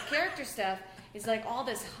like my character stuff is like all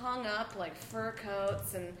this hung up like fur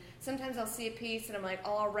coats, and sometimes I'll see a piece and I'm like,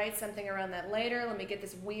 oh, I'll write something around that later. Let me get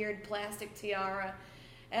this weird plastic tiara.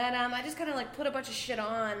 And I just kind of like put a bunch of shit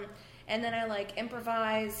on. and then I like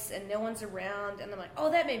improvise and no one's around, and I'm like,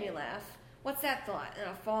 oh, that made me laugh. What's that thought? And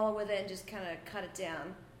I'll follow with it and just kind of cut it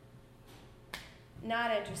down.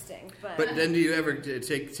 Not interesting, but... But then do you ever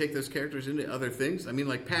take those characters into other things? I mean,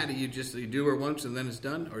 like Patty, you do her once and then it's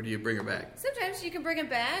done? Or do you bring her back? Sometimes you can bring them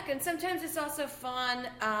back, and sometimes it's also fun.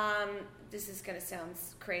 This is going to sound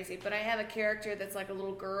crazy, but I have a character that's like a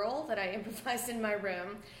little girl that I improvised in my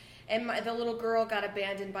room. And the little girl got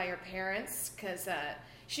abandoned by her parents because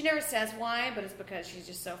she never says why, but it's because she's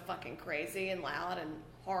just so fucking crazy and loud and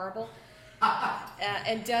horrible.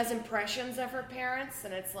 And does impressions of her parents,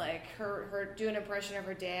 and it's like her do an impression of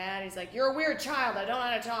her dad. He's like, "You're a weird child. I don't know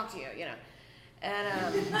how to talk to you," you know.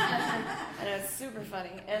 And it's super funny.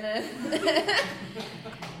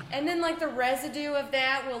 And then like the residue of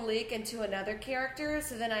that will leak into another character.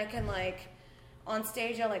 So then I can like on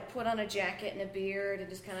stage I'll like put on a jacket and a beard and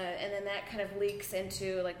just kind of, and then that kind of leaks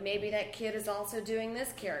into like maybe that kid is also doing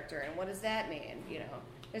this character, and what does that mean? You know,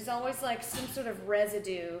 there's always like some sort of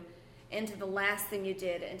residue into the last thing you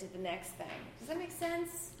did, into the next thing. Does that make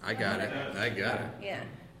sense? I got it. Yeah.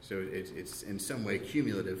 So it's in some way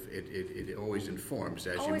cumulative. It always informs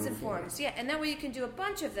as you move Always informs, forward. yeah. And that way you can do a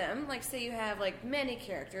bunch of them. Like say you have like many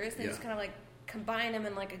characters, then just kind of like combine them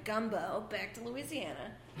in like a gumbo back to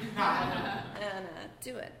Louisiana and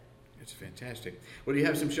do it. It's fantastic. Well, do you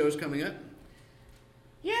have some shows coming up?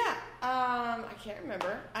 Yeah, I can't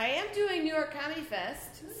remember. I am doing New York Comedy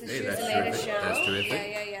Fest. It's a Hey, Shoes that's Amanda terrific. show. That's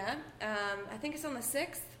terrific. Yeah. I think it's on the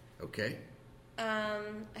 6th. Okay.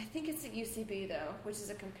 I think it's at UCB though, which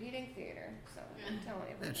is a competing theater. So I'm telling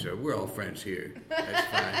you. That's we're all friends here. That's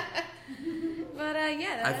fine. But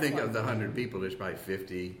yeah, I think of the 100 people, there's probably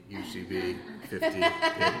 50 UCB, 50.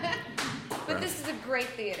 But this is a great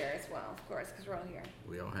theater as well, of course, because we're all here.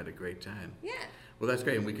 We all had a great time. Yeah. Well, that's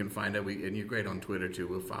great, and we can find out. And you're great on Twitter too.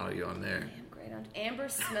 We'll follow you on there. I am great on Amber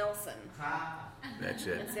Smelson. That's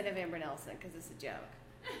it. Instead of Amber Nelson, because it's a joke.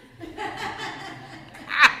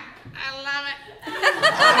 I love it.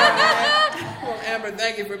 Well, Amber,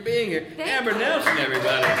 thank you for being here. Amber Nelson,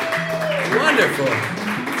 everybody. Wonderful.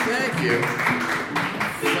 Thank you.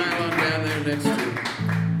 File on down there next to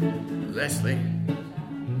Leslie.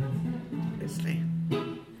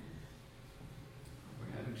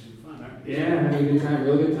 Yeah, having a good time,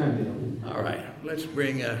 real good time, Dale. All right, let's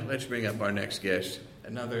bring up our next guest.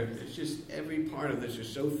 It's just every part of this is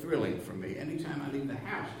so thrilling for me. Anytime I leave the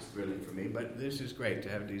house, it's thrilling for me. But this is great to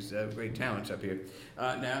have these great talents up here.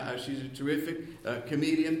 Now, she's a terrific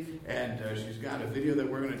comedian, and she's got a video that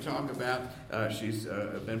we're going to talk about. She's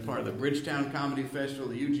been part of the Bridgetown Comedy Festival,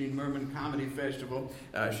 the Eugene Merman Comedy Festival.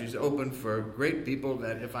 She's open for great people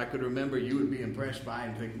that, if I could remember, you would be impressed by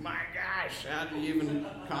and think, my gosh, how did you even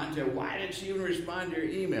contact? Why did she even respond to your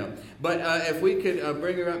email? But if we could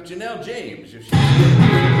bring her up, Janelle James, if she.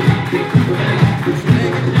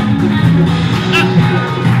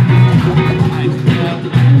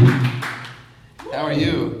 How are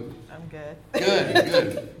you? I'm good.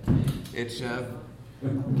 Good. It's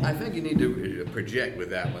I think you need to project with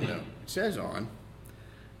that one though. It says on.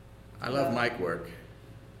 I love mic work.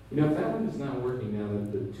 You know, if that one is not working now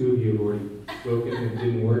that the two of you have already spoken and it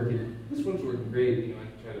didn't work, this one's working great. You know, I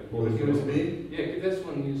can try to pull Give this it to one. me? Yeah, give this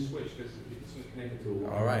one you switch because this one's connected to a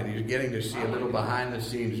wall. All right, you're getting to see a little behind the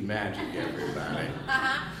scenes magic, everybody.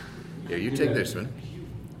 Yeah, you take this one.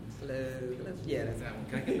 Yeah, that's that one.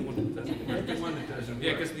 Can I get the one that doesn't work? The one that doesn't work.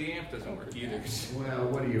 Yeah, because the amp doesn't work either. Well,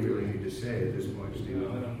 what do you really need to say at this point, Steve?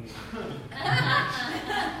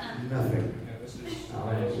 Nothing. Yeah, this is I'll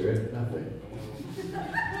answer it. Nothing.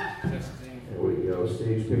 testing. There we go.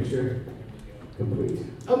 Stage picture complete.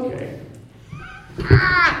 Okay.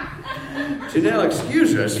 Janelle,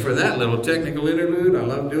 excuse us for that little technical interlude. I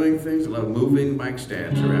love doing things. I love moving mic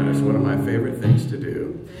stands around. It's one of my favorite things to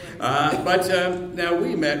do. But now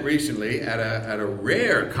we met recently at a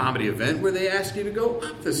rare comedy event where they asked you to go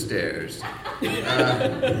up the stairs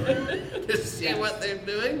to see what they're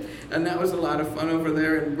doing. And that was a lot of fun over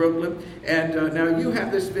there in Brooklyn. And now you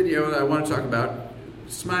have this video that I want to talk about.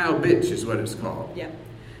 Smile Bitch is what it's called. Yeah.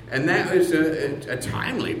 And that was a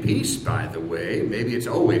timely piece, by the way. Maybe it's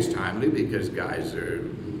always timely because guys are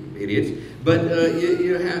idiots. But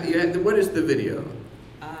you had what is the video?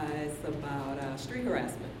 It's about street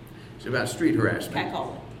harassment. It's about street harassment.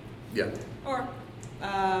 Catcalling. Yeah. Or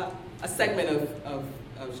a segment of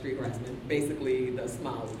street harassment. Basically, the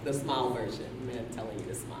smile version. Men telling you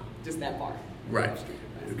to smile. Just that part. Right.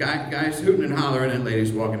 Guys hooting and hollering and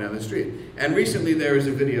ladies walking down the street. And recently there was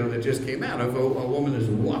a video that just came out of a woman is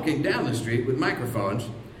walking down the street with microphones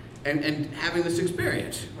and having this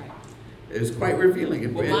experience. Right. It was quite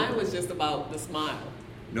revealing. Well, mine was just about the smile.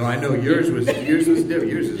 No, I know yours was different. Yours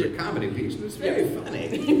is a comedy piece, and it's very funny.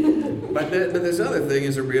 But this other thing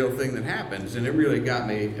is a real thing that happens, and it really got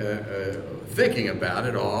me thinking about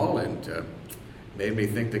it all, and made me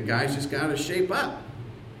think that guys just got to shape up.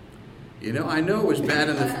 You know, I know it was bad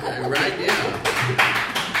in the right.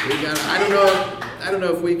 Yeah, we got. I don't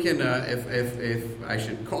know if we can. If I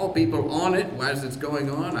should call people on it as it's going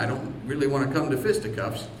on. I don't really want to come to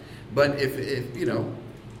fisticuffs, but if you know.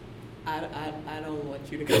 I don't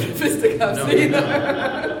want you to come to fisticuffs either.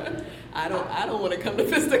 No. I don't want to come to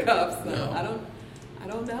fisticuffs. So no. I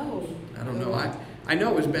don't know. I don't know. I know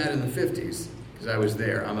it was bad in the 50s because I was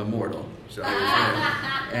there. I'm immortal, so I was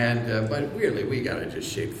there. And but really, we got to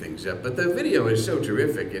just shape things up. But the video is so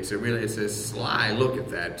terrific. It's a sly look at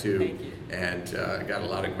that too. Thank you. And got a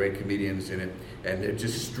lot of great comedians in it, and they're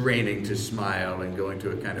just straining to smile and going to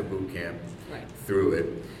a kind of boot camp through it.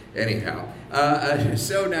 Anyhow,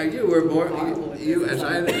 so now you were born. You, as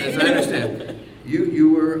I understand,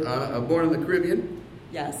 you were born in the Caribbean.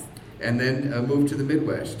 Yes. And then moved to the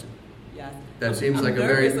Midwest. Yes. That seems I'm like a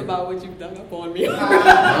very. nervous about what you've done up on me.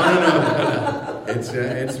 No.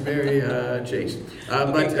 It's very chaste.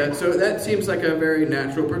 But so that seems like a very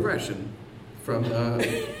natural progression from.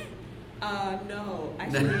 No,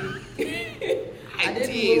 actually. I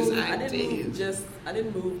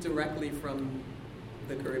didn't move directly from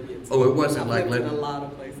the Caribbean. Oh, it wasn't I've like lived in a lot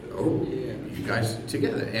of places. Oh, yeah. You guys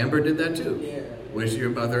together. Amber did that too. Yeah. Was your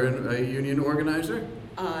mother a union organizer?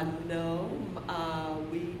 No.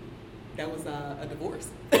 That was a divorce.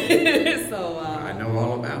 So I know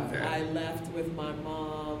all about that. I left with my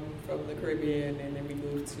mom from the Caribbean, and then we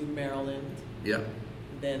moved to Maryland. Yep.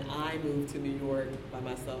 Then I moved to New York by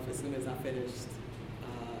myself as soon as I finished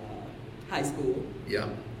high school. Yeah.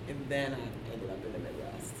 And then I ended up in the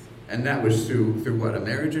Midwest. And that was through what, a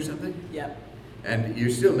marriage or something? Yep. And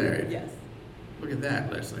you're still married? Yes. Look at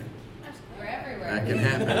that, Leslie. We're everywhere. That can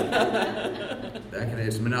happen.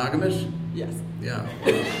 It's monogamous? Yes. Yeah. Wow.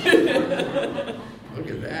 Look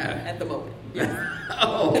at that. At the moment. Yes.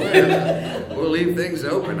 Oh, well, we'll leave things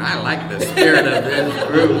open. I like the spirit of this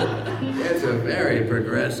group. It's a very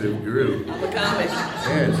progressive group. I'm a comic.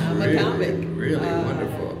 Yes, I'm a comic. Really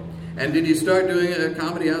wonderful. And did you start doing a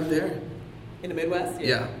comedy out there? In the Midwest?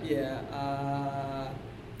 Yeah. Yeah.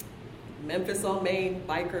 Memphis on Main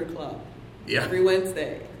Biker Club. Yeah. Every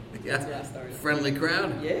Wednesday. Yeah. That's where I started. Friendly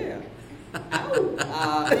crowd? Yeah.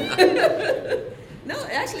 No,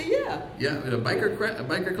 actually, yeah. Yeah, a biker club? A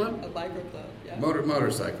biker club, yeah.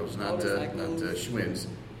 Motorcycles, not Schwinns.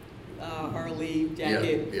 Harley,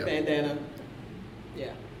 jacket, bandana.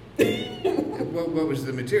 Yeah. What was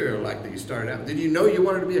the material like that you started out? Did you know you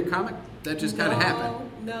wanted to be a comic? That just kind of happened.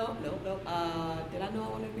 No. Did I know I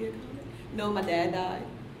wanted to be a comic? No, my dad died.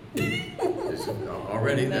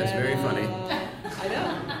 Already, that's very funny. I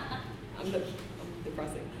know. I'm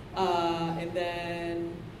depressing. And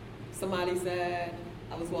then somebody said,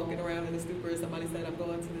 I was walking around in the stupor, somebody said, I'm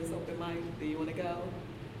going to this open mic, do you want to go?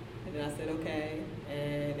 And then I said, okay.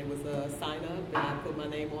 And it was a sign up, and I put my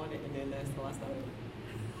name on it, and then that's how I started.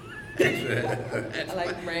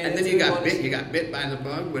 And then you got bit by the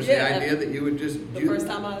bug? Was the idea that you would just do? The first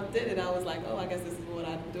time I did it, I was like, oh, I guess this is what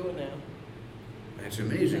I'm doing now. That's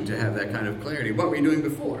amazing to have that kind of clarity. What were you doing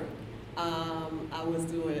before? I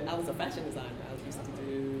was a fashion designer. I used to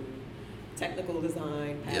do technical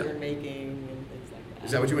design, pattern making, and things like that.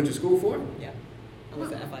 Is that what you went to school for? Yeah. I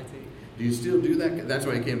was at FIT. Do you still do that? That's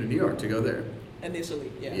why you came to New York, to go there?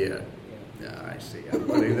 Initially, yeah. Yeah. I see. I'm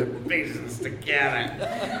putting the pieces together.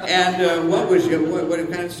 And what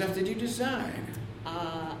kind of stuff did you design?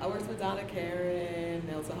 I worked with Donna Karen,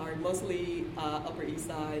 Elsa Hart, mostly Upper East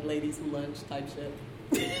Side, ladies who lunch type shit.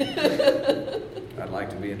 I'd like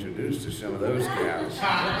to be introduced to some of those gals.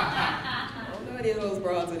 I don't know any of those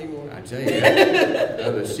broads anymore. I tell you,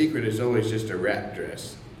 the secret is always just a wrap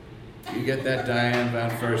dress. You get that Diane von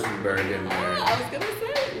Furstenberg in there. I was going to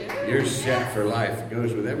say, yeah. You're set for life. It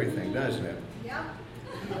goes with everything, doesn't it? Yeah.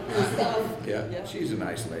 She's a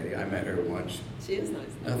nice lady. I met her once. She is nice.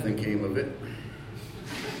 Nothing came of it.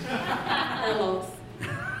 Her loss.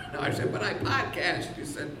 No, I said, but I podcast. You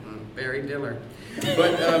said, Barry Diller.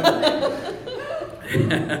 But,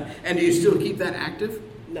 and do you still keep that active?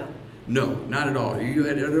 No. No, not at all. You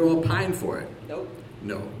had all pine for it? Nope.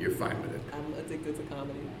 No, you're fine with it. I'm addicted to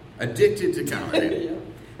comedy. Addicted to comedy? Yeah.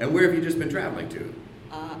 And where have you just been traveling to?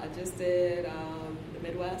 I just did the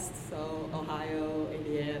Midwest, so Ohio,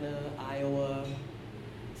 Indiana, Iowa,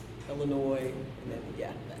 Illinois, and then,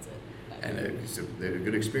 that's it. And it's a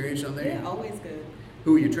good experience on there? Yeah, always good.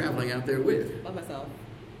 Who are you traveling out there with? By myself.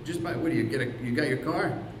 Just by, what do you get? You got your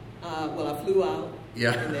car? Well, I flew out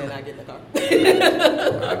Yeah. And then I get in the car.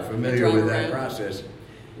 I'm familiar with that around. process.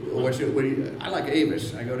 I like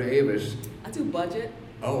Avis. I go to Avis. I do budget.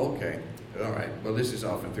 Oh, okay. All right. Well, this is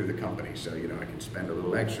often through the company, so, I can spend a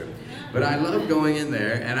little extra. But I love going in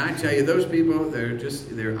there, and I tell you, those people, they're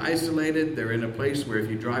isolated. They're in a place where if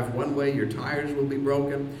you drive one way, your tires will be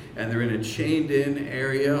broken, and they're in a chained-in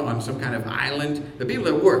area on some kind of island. The people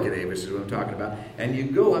that work at Avis is what I'm talking about. And you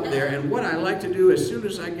go up there, and what I like to do, as soon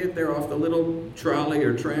as I get there off the little trolley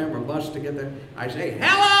or tram or bus to get there, I say,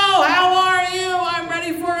 "Hello, how are you? I'm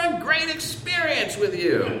ready for a great experience with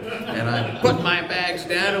you." And I put my bags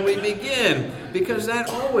down, and we begin. Because that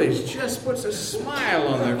always just puts a smile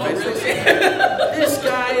on their face. They say, "This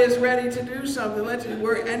guy is ready to do something.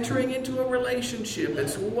 We're entering into a relationship.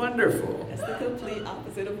 It's wonderful." That's the complete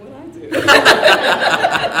opposite of what I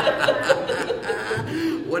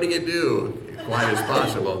do. What do you do? Quiet as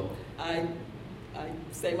possible. I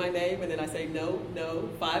say my name and then I say no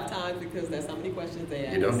 5 times because that's how many questions they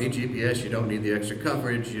ask. You don't need GPS. You don't need the extra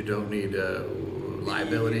coverage. You don't need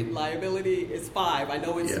liability. Liability is 5. I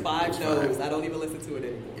know it's 5 no's. I don't even listen to it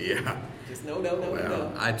anymore. Yeah. Just no.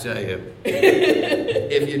 Well, I tell you,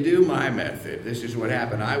 if you do my method, this is what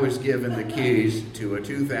happened. I was given the keys to a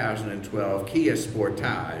 2012 Kia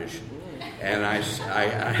Sportage. And I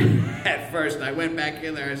at first I went back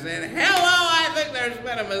in there and said, "Hello, I think there's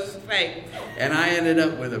been a mistake." And I ended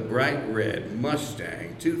up with a bright red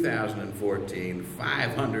Mustang 2014,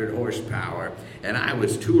 500 horsepower. And I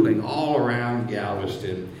was tooling all around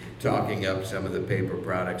Galveston, talking up some of the paper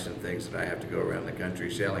products and things that I have to go around the country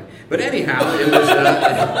selling. But anyhow, it was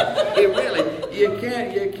you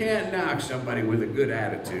can't knock somebody with a good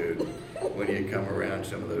attitude when you come around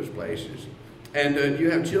some of those places. And do you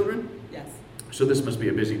have children? Yes. So this must be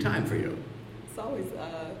a busy time for you. It's always,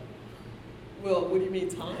 well, what do you mean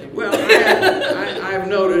time? Well, I've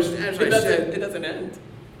noticed, as I said... It doesn't end.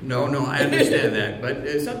 No, I understand that. But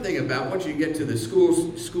there's something about once you get to the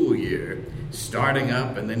school year, starting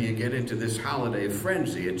up, and then you get into this holiday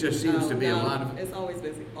frenzy, it just seems to be a lot of... It's always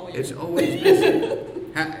busy. Oh, yeah. It's always busy.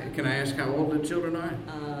 Can I ask how old the children are?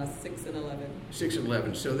 6 and 11. 6 and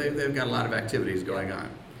 11. So they've got a lot of activities going on.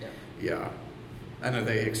 Yeah. And are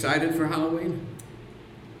they excited for Halloween?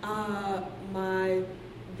 My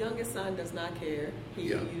youngest son does not care.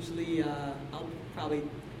 He usually, I'll probably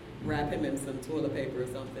wrap him in some toilet paper or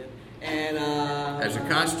something. And as a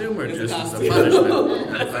costume or just as a punishment?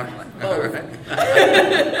 All right.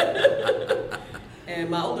 And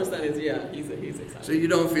my older son is, he's excited. So you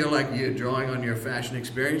don't feel like you're drawing on your fashion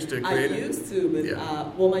experience to create I used to, but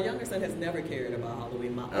my younger son has never cared about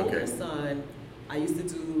Halloween. My older son, I used to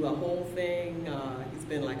do a whole thing. He's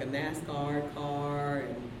been like a NASCAR car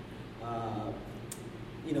and,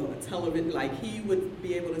 a television. Like he would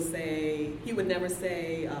be able to say, he would never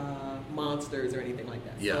say monsters or anything like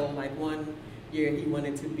that. Yeah. So like one year he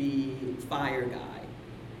wanted to be fire guy.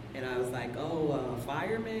 And I was like,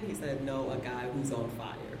 fireman? He said, no, a guy who's on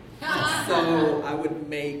fire. So I would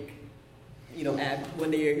make, add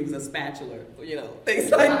one year he was a spatula,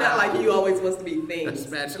 things like that. Like he always wants to be things. A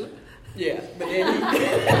spatula? Yeah, but then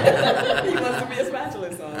he wants to be a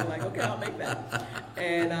spatula, so I'm like, okay, I'll make that.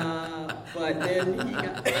 And but then he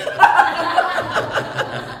got.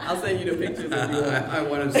 I'll send you the pictures if you want. I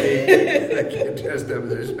want to see the kid dressed up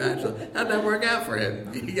as a spatula. How'd that work out for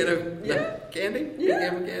him? Did you get him candy? Yeah. You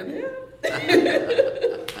gave him candy?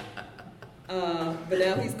 Yeah. But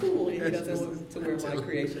now he's cool. He doesn't want to wear my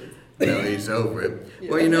creations. No, he's over it. Yeah.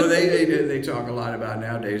 Well, they talk a lot about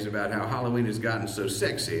nowadays about how Halloween has gotten so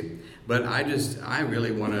sexy, but I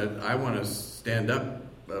really want to stand up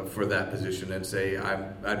for that position and say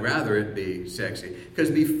I'd rather it be sexy, because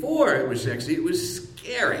before it was sexy, it was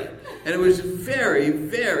scary, and it was very,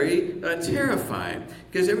 very terrifying,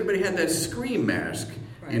 because everybody had that scream mask.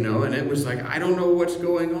 Right. And it was like, I don't know what's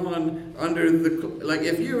going on under like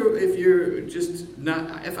if you're just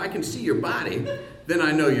not, if I can see your body, then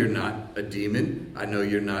I know you're not a demon. I know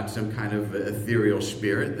you're not some kind of ethereal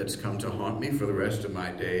spirit that's come to haunt me for the rest of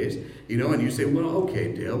my days. And you say, well,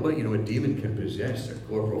 okay, Dale, but a demon can possess a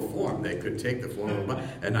corporal form. They could take the form of a body.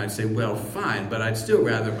 And I'd say, well, fine, but I'd still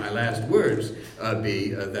rather my last words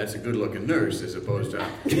be, that's a good-looking nurse, as opposed to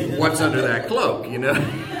what's under that cloak, You know what I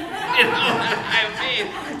mean?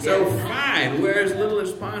 So fine, wear as little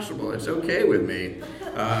as possible. It's okay with me.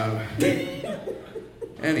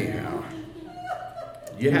 Anyhow.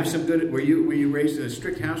 You have some good. Were you raised in a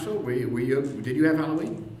strict household? Did you have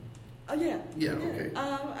Halloween? Oh yeah. Yeah. Okay.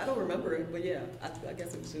 I don't remember it, but yeah, I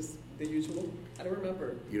guess it was just the usual. I don't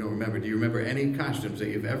remember. You don't remember? Do you remember any costumes that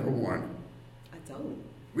you've ever worn? I don't.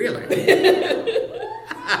 Really?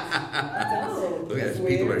 don't. Look at That's this.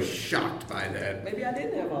 People weird. are shocked by that. Maybe I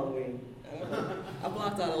didn't have Halloween. I don't know. I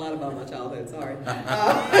blocked out a lot about my childhood. Sorry.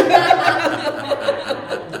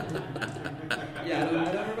 Yeah,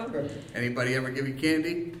 I don't remember. Anybody ever give you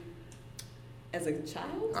candy? As a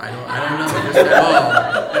child? I don't know. Just at all.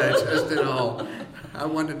 Yeah, just at all. I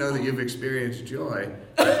want to know that you've experienced joy.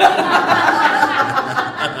 Well,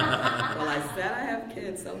 I said I have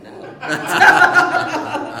kids, so no.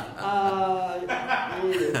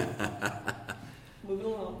 Moving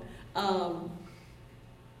along.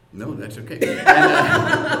 No, that's okay.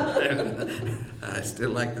 I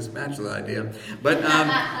still like the spatula idea. But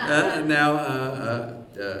now,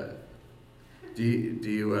 do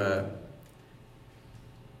you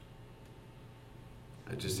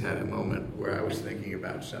I just had a moment where I was thinking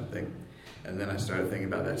about something, and then I started thinking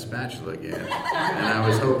about that spatula again. And I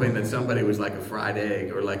was hoping that somebody was like a fried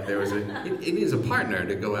egg, or like there was it needs a partner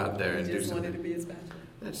to go out there and do Just wanted something. to be a spatula.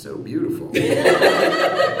 That's so beautiful.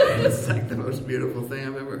 It's like the most beautiful thing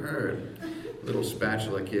I've ever heard. Little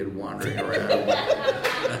spatula kid wandering around.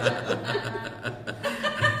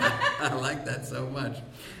 I like that so much.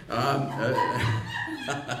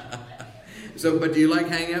 But do you like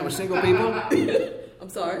hanging out with single people? I'm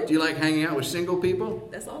sorry? Do you like hanging out with single people?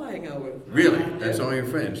 That's all I hang out with. Really? That's all your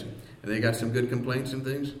friends? And they got some good complaints and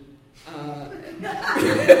things?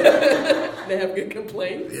 They have good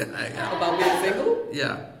complaints Yeah. about being single?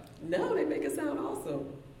 Yeah. No, they make it sound awesome.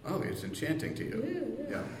 Oh, it's enchanting to you.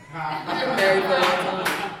 Yeah. Yeah. I've been married for a long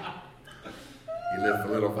time. You live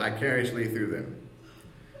a little vicariously through them.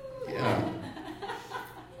 Yeah.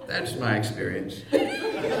 That's my experience.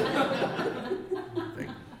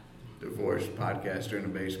 Divorced podcaster in a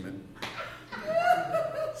basement.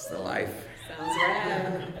 It's the life. Sounds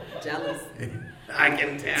right. Jealous. I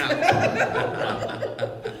can tell.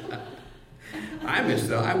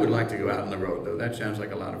 I would like to go out on the road though. That sounds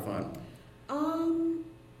like a lot of fun.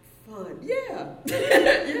 Fun. Yeah.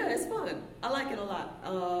 Yeah, it's fun. I like it a lot.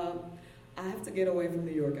 I have to get away from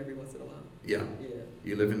New York every once in a while. Yeah. Yeah.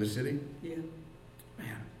 You live in the city? Yeah.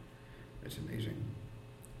 Man, that's amazing.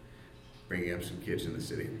 Bringing up some kids in the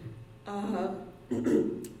city.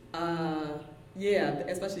 Yeah,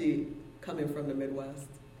 especially coming from the Midwest.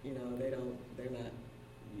 You know, they're not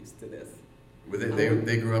used to this. Were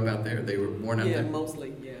they grew up out there? They were born out there? Yeah,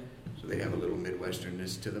 mostly, yeah. So they have a little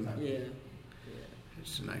Midwesternness to them? Yeah.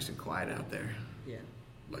 It's nice and quiet out there. Yeah.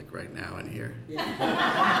 Like right now in here. Yeah.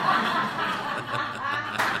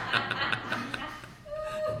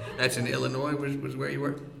 That's in Illinois, was where you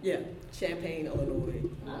were? Yeah. Champaign, Illinois.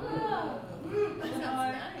 Oh,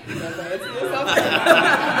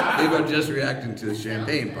 People are just reacting to the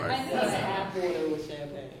champagne part. Tap water with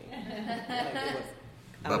champagne.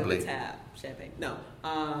 Bubbly. Out of the tap, champagne. No.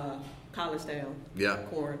 College Town. Yeah.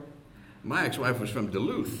 Corn. My ex-wife was from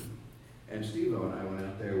Duluth. And Steve-O and I went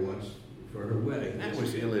out there once for her wedding. That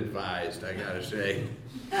was ill-advised, I gotta say.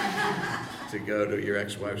 To go to your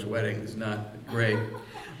ex-wife's wedding is not great.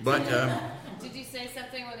 But Did you say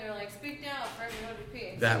something where they were like, speak now for everyone to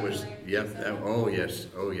repeat? that was, oh yes,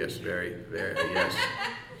 very, yes.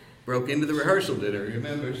 Broke into the rehearsal dinner,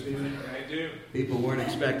 remember, Stephen? I do. People weren't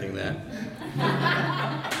expecting that.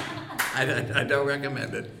 I don't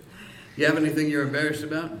recommend it. You have anything you're embarrassed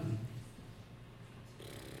about?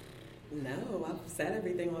 No, I've said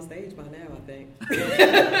everything on stage by now, I think.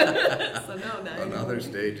 So no, not On other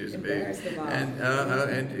stages, maybe. embarrassed about.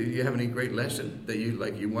 And do you have any great lesson that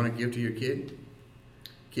you want to give to your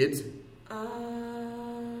kids?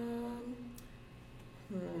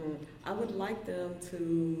 I would like them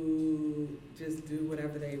to just do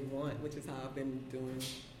whatever they want, which is how I've been doing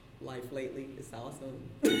life lately. It's awesome.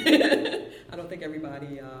 I don't think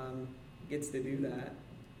everybody gets to do that.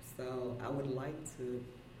 So I would like to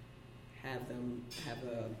have them have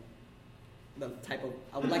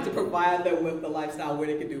I would like to provide them with the lifestyle where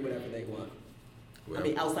they can do whatever they want. Well, I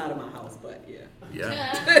mean, outside of my house, but yeah.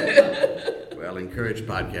 Yeah. Well, encourage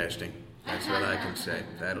podcasting. That's what I can say.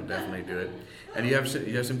 That'll definitely do it. And you have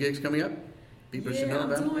some gigs coming up? People should know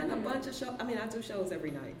about? I'm doing a bunch of shows. I mean, I do shows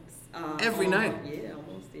every night. Every night? Yeah,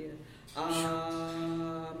 almost, yeah.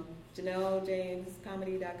 Janelle James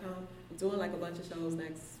Comedy.com. I'm doing like a bunch of shows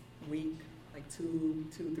next week, like two,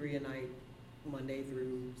 3 a night, Monday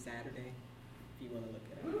through Saturday, if you want to look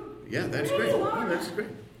at it. Yeah, that's great. Oh, that's great.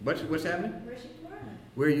 What's happening? Where's she tomorrow night?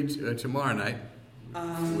 Where are you tomorrow night?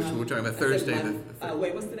 Which we're talking about Thursday.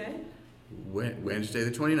 Wait, what's today? Wednesday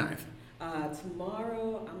the 29th.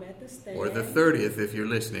 Tomorrow I'm at the stand. Or the 30th if you're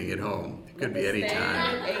listening at home. It could be any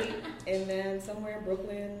time. At 8, and then somewhere in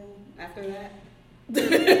Brooklyn after that.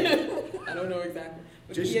 I don't know exactly.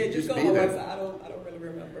 But Just go be on my there. website. I don't really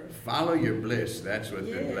remember. Follow your bliss. That's what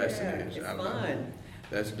the blessing is. It's I love fun. it.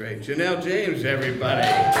 That's great. Janelle James, everybody.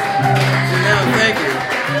 Janelle, thank you.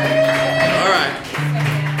 All right.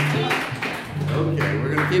 Okay,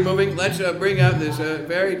 we're going to keep moving. Let's bring out this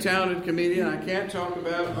very talented comedian. I can't talk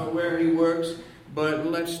about where he works, but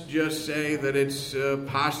let's just say that it's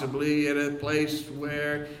possibly at a place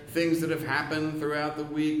where things that have happened throughout the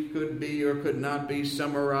week could be or could not be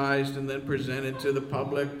summarized and then presented to the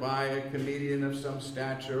public by a comedian of some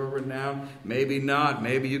stature or renown. Maybe not.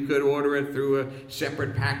 Maybe you could order it through a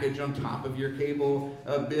separate package on top of your cable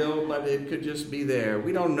bill, but it could just be there.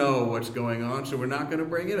 We don't know what's going on, so we're not going to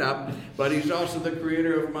bring it up. But he's also the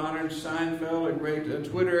creator of Modern Seinfeld, a great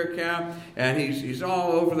Twitter account, and he's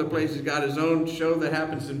all over the place. He's got his own show that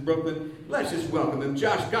happens in Brooklyn. Let's just welcome him,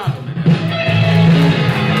 Josh Gondelman.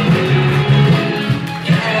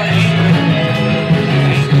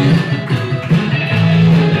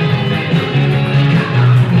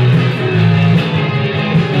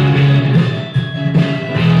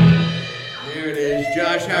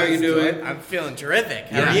 Josh, how are you doing? I'm feeling terrific.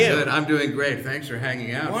 How are Yeah, you? good. I'm doing great. Thanks for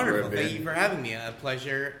hanging out Wonderful. for a bit. Thank you for having me. A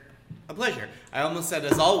pleasure. A pleasure. I almost said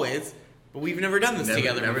as always, but we've never done this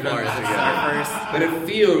together never before. done this This is together. our first. But it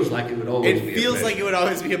feels like it would always be It feels a like it would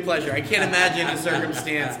always be a pleasure. I can't imagine a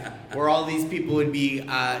circumstance where all these people would be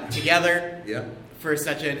together Yeah. for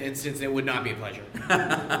such an instance. It would not be a pleasure.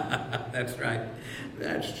 That's right.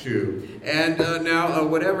 That's true. And now,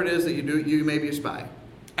 whatever it is that you do, you may be a spy.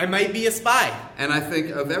 I might be a spy. And I think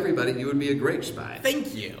of everybody, you would be a great spy.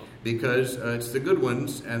 Thank you. Because it's the good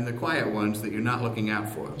ones and the quiet ones that you're not looking out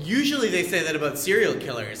for. Usually they say that about serial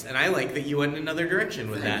killers, and I like that you went in another direction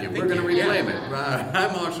with Thank that. you. Thank We're going to you. reclaim it.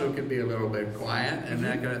 I'm also can be a little bit quiet and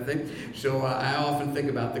that kind of thing. So I often think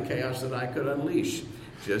about the chaos that I could unleash.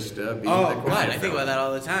 Just being the Oh, quiet God, I think fella. about that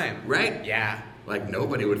all the time. Right? Yeah. Like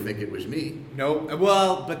nobody would think it was me. Nope.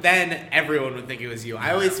 Well, but then everyone would think it was you.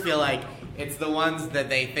 I always feel like it's the ones that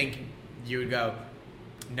they think you would go,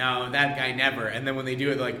 no, that guy never. And then when they do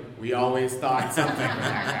it, they're like, we always thought something with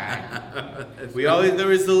that guy. There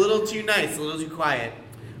was a little too nice, a little too quiet.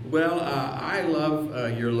 Well, I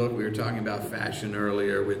love your look. We were talking about fashion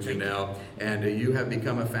earlier with Janelle, and you have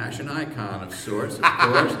become a fashion icon of sorts, of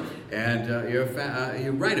course. And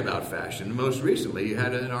you write about fashion. Most recently, you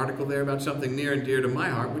had an article there about something near and dear to my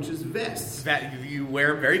heart, which is vests. That you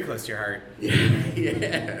wear very close to your heart.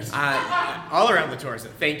 Yes. All around the torso.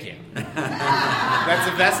 Thank you.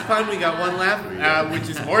 That's a vest pun. We got one left, which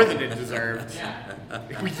is more than it deserved.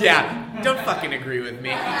 Yeah, don't fucking agree with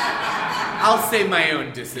me. I'll say my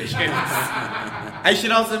own decisions. I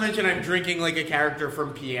should also mention I'm drinking like a character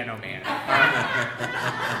from Piano Man.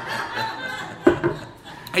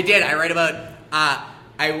 I did. I write about.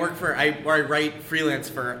 I write freelance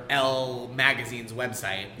for Elle Magazine's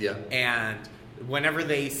website. Yeah. And whenever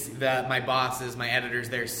my bosses, my editors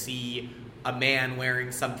there see a man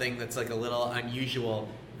wearing something that's like a little unusual,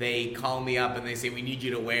 they call me up and they say, we need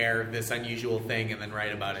you to wear this unusual thing and then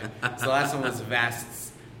write about it. So the last one was vests.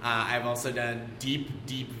 I've also done deep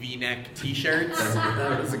V-neck T-shirts.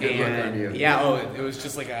 That was a good look on you. Yeah, it was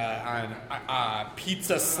just like a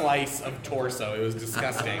pizza slice of torso. It was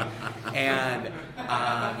disgusting. And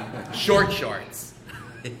short shorts.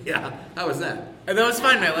 Yeah. How was that? And that was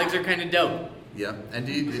fun. My legs are kind of dope. Yeah. And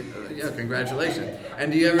do you? Congratulations.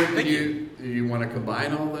 And do you ever? Do you want to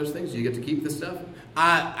combine all those things? Do you get to keep the stuff?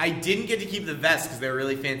 I didn't get to keep the vests because they're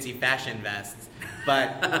really fancy fashion vests.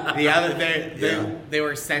 But the other, they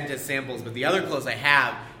were sent as samples. But the other clothes I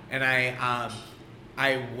have, and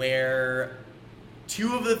I wear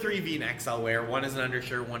 2 of the 3 V-necks. I'll wear one is an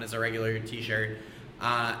undershirt, one is a regular T-shirt,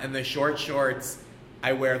 and the short shorts.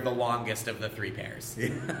 I wear the longest of the 3 pairs.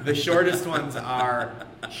 The shortest ones are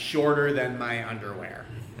shorter than my underwear.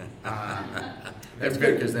 That's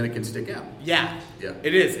good because then it can stick out. Yeah, Yeah.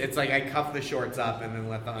 it is. It's like I cuff the shorts up and then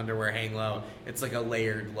let the underwear hang low. It's like a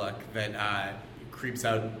layered look that creeps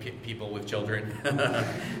out people with children.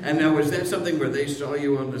 And now, was that something where they saw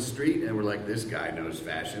you on the street and were like, "This guy knows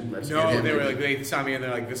fashion"? Let's get him. They saw me and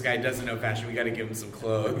they're like, "This guy doesn't know fashion. We got to give him some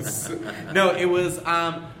clothes." No, it was.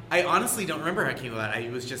 I honestly don't remember how it came about. I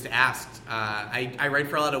was just asked. I write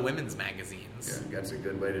for a lot of women's magazines. Yeah, that's a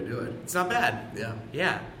good way to do it. It's not bad. Yeah.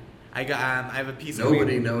 Yeah. I have a piece.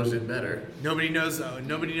 Nobody knows it better. Nobody knows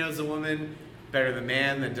a woman better than a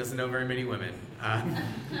man that doesn't know very many women.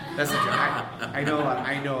 That's the truth. I know a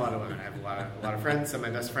lot of women. I have a lot of friends. Some of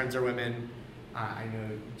my best friends are women. I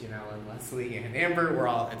know Janelle and Leslie and Amber.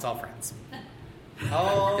 It's all friends.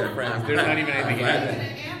 All friends. There's not even anything in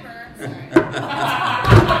it.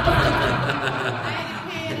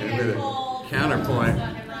 Counterpoint. that point.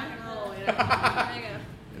 Rock and roll, you know? There you go.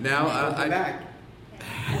 Now,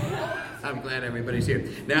 I'm glad everybody's here.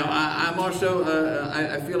 Now, I'm also,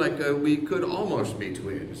 I feel like we could almost be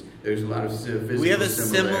twins. There's a lot of physical We have a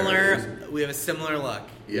similarities. similar look.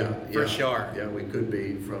 Yeah. For sure. Yeah, we could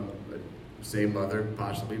be from the same mother,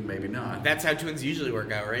 possibly, maybe not. That's how twins usually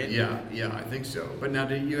work out, right? Yeah, I think so. But now,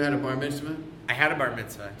 you had a bar mitzvah? I had a bar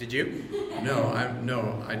mitzvah. Did you? No,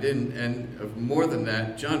 I didn't. And more than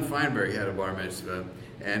that, John Feinberg had a bar mitzvah,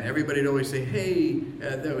 and everybody'd always say, "Hey,"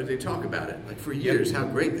 they talk about it like for years how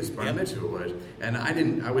great this bar mitzvah was, and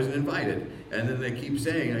I wasn't invited. And then they keep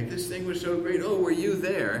saying like, "This thing was so great. Oh, were you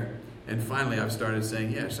there?" And finally, I've started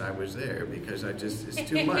saying, "Yes, I was there," because it's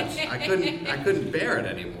too much. I couldn't bear it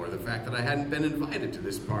anymore. The fact that I hadn't been invited to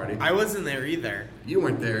this party. I wasn't there either. You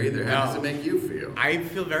weren't there either. How does it make you feel? I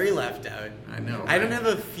feel very left out. I know. I don't have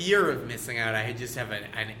a fear of missing out. I just have an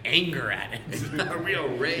anger at it. A real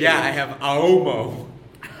rage. Yeah, I have AOMO.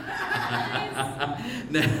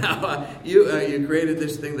 Now, you created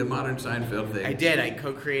this thing, the Modern Seinfeld thing. I did. I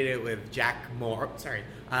co-created it with Jack Moore.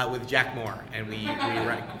 With Jack Moore, and we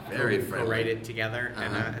write it together,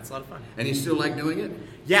 and it's a lot of fun. And you still like doing it?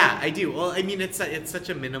 Yeah, I do. Well, I mean, it's such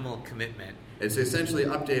a minimal commitment. It's essentially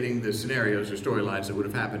updating the scenarios or storylines that would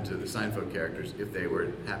have happened to the Seinfeld characters if they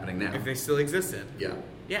were happening now. If they still existed. Yeah.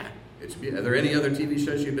 Yeah. Are there any other TV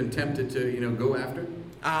shows you've been tempted to, go after?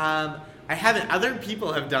 I haven't. Other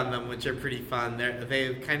people have done them, which are pretty fun.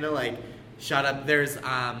 They've kind of like shot up. There's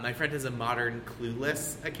my friend has a Modern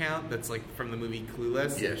Clueless account that's like from the movie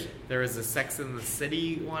Clueless. Yes. There was a Sex and the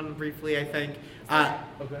City one briefly, I think. Go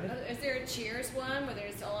ahead. Is there a Cheers one where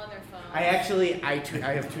they're all on their phone? I have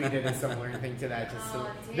tweeted a similar thing to that.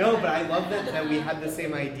 But I love that we had the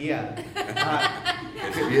same idea.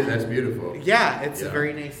 That's beautiful. Yeah, it's a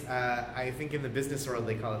very nice. I think in the business world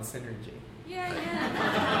they call it synergy. Yeah.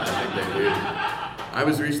 I think they do. I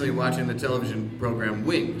was recently watching the television program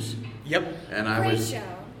Wings. Yep. And Great show.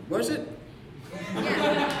 Was it?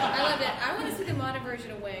 Yeah, I loved it. I want to see the modern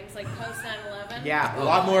version of Wings, like post 9/11. Yeah, a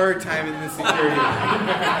lot more time in the security.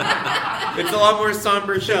 It's a lot more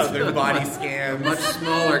somber show. There's body scans. Much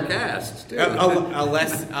smaller cast, too. A lot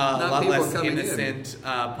less innocent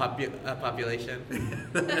population.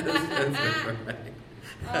 That's right.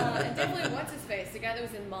 And definitely what's his face? The guy that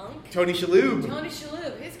was in Monk? Tony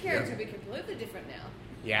Shalhoub. His character would be completely different now.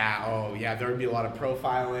 Yeah, there would be a lot of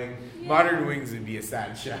profiling. Yeah. Modern Wings would be a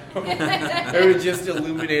sad show. It would just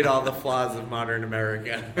illuminate all the flaws of modern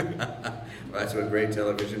America. Well, that's what great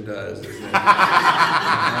television does, isn't it?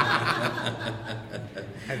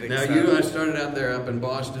 Now, so. You started out there up in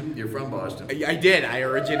Boston. You're from Boston. I did. I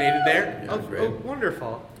originated there. Yeah, great.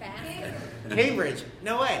 Wonderful. Cambridge.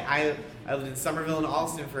 No way. I lived in Somerville and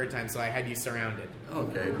Alston for a time, so I had you surrounded.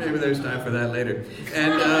 Okay, maybe there's time for that later.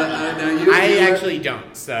 And now I actually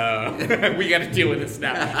don't, so we got to deal with this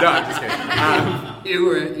now. No, I'm just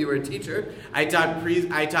kidding. You were a teacher. I taught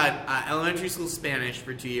elementary school Spanish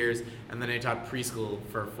for 2 years, and then I taught preschool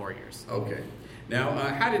for 4 years. Okay. Now,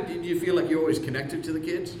 how did you feel like you always connected to the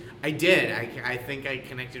kids? I did. I think I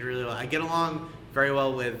connected really well. I get along very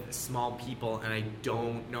well with small people, and I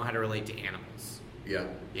don't know how to relate to animals. Yeah.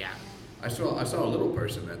 Yeah. I saw a little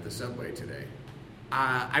person at the subway today.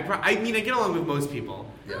 I get along with most people.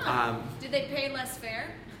 Yeah. Did they pay less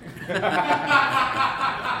fare? They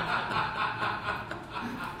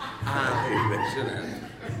should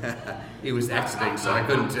have. He was exiting, so I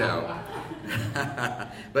couldn't tell.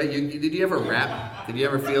 But did you ever rap? Did you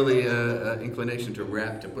ever feel the inclination to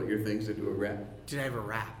rap, to put your things into a rap? Did I ever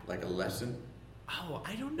rap? Like a lesson? Oh,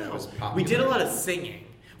 I don't know. That was popular. We did a lot of singing.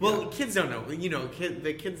 Well, kids don't know.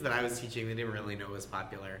 The kids that I was teaching, they didn't really know it was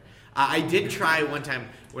popular. I did try one time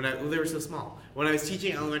they were so small. When I was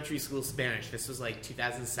teaching elementary school Spanish, this was like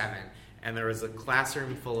 2007, and there was a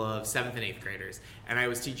classroom full of 7th and 8th graders, and I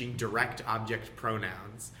was teaching direct object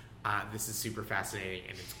pronouns. This is super fascinating,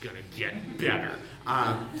 and it's gonna get better.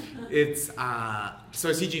 So I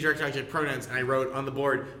was teaching direct object pronouns, and I wrote on the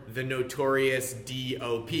board the notorious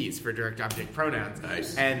DOPs for direct object pronouns.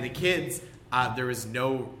 Nice. And the kids. It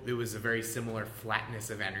was a very similar flatness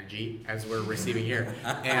of energy as we're receiving here.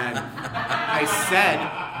 And I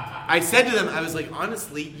said to them, I was like,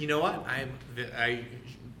 honestly, you know what? I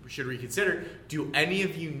should reconsider. Do any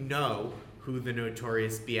of you know who the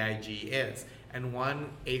Notorious B.I.G. is? And one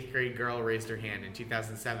 8th grade girl raised her hand in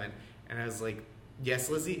 2007. And I was like, yes,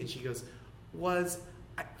 Lizzie? And she goes, was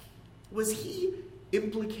he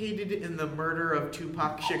implicated in the murder of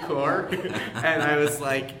Tupac Shakur? And I was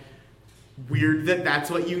like, weird that that's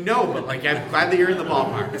what you know, but like I'm glad that you're in the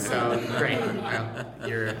ballpark. So great, well,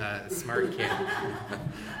 you're a smart kid.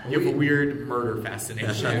 You have a weird murder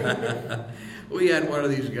fascination. We had one of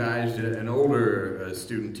these guys, an older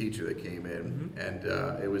student teacher that came in, and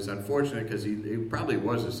it was unfortunate because he probably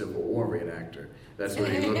was a Civil War reenactor. That's what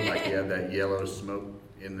he looked like. He had that yellow smoke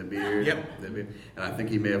in the beard. Yep. And I think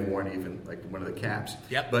he may have worn even like one of the caps.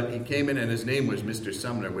 Yep. But he came in and his name was Mr.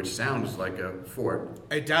 Sumner, which sounds like a fort.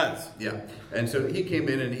 It does. Yeah. And so he came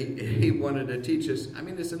in and he wanted to teach us. I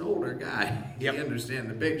mean, it's an older guy. Yep. He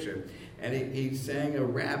understand the picture. And he sang a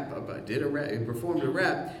rap, he performed a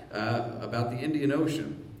rap about the Indian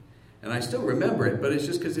Ocean. And I still remember it, but it's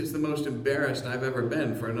just because it's the most embarrassed I've ever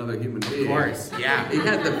been for another human being. Of course, yeah. He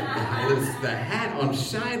had the hat on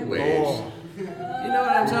sideways. Oh. You know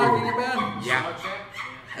what I'm talking about? Yeah.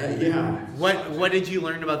 Yeah. What did you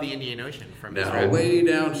learn about the Indian Ocean from his Now, rap? way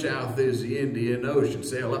down south is the Indian Ocean.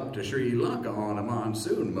 Sail up to Sri Lanka on a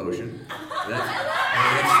monsoon motion.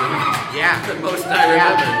 That's the most I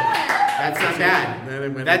remember. That's not bad.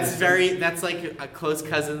 Then That's like close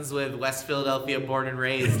cousins with West Philadelphia, born and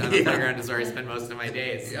raised on the playground is where I spend most of my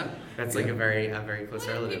days. Yeah. That's like a very close What if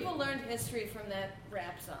relative. people learned history from that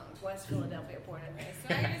rap song, West Philadelphia, born and raised?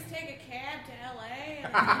 So I just take a cab to LA.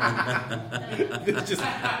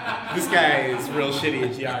 This guy is real shitty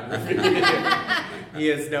at geography. He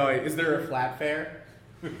has no idea. Is there a flat fare?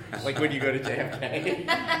 Like when you go to JFK?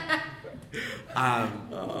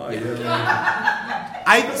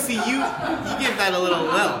 I see you give that a little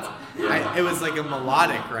lilt. It was like a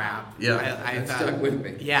melodic rap. Yeah, I it thought, stuck with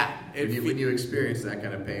me. Yeah. When you experience that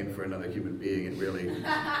kind of pain for another human being, it really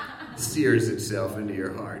sears itself into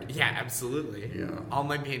your heart. Yeah, absolutely. Yeah. All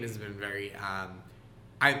my pain has been very.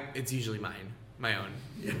 It's usually mine, my own.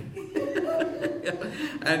 Yeah.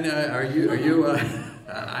 And are you?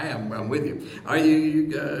 I'm with you. Are you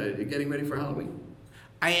getting ready for Halloween?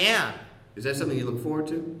 I am. Is that something you look forward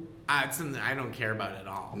to? It's something I don't care about at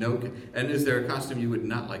all. No. And is there a costume you would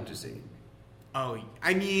not like to see? Oh,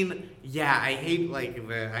 I mean, yeah, I hate like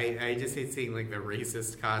I just hate seeing like the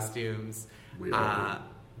racist costumes. We all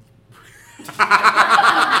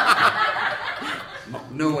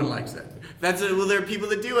No one likes that. Well, there are people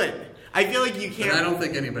that do it. I feel like you can't. But I don't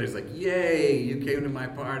think anybody's like, "Yay, you came to my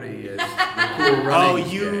party!" As the cool running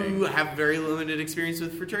you gang. have very limited experience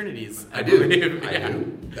with fraternities. I do. believe. I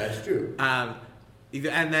do. That's true.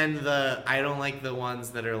 And then I don't like the ones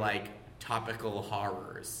that are like topical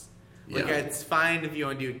horrors. Like Yeah. it's fine if you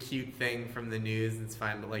want to do a cute thing from the news, it's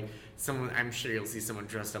fine. But like I'm sure you'll see someone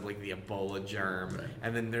dressed up like the Ebola germ, Right.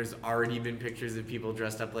 and then there's already been pictures of people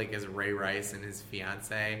dressed up like as Ray Rice and his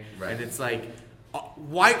fiance, Right. and it's like.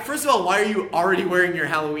 Why? First of all, why are you already wearing your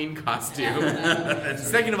Halloween costume?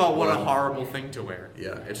 Second of all, what a horrible thing to wear.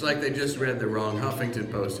 Yeah, it's like they just read the wrong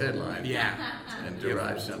Huffington Post headline. Yeah. And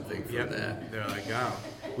derived something from that. They're like, oh,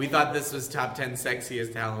 we thought this was top 10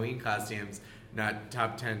 sexiest Halloween costumes, not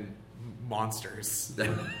top 10 monsters.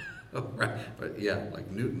 Right, but yeah,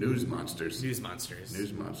 like news monsters. News monsters.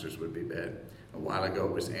 News monsters would be bad. A while ago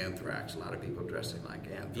it was anthrax. A lot of people dressing like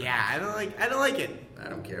anthrax. Yeah, I don't like it. I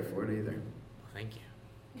don't care for it either. Thank you.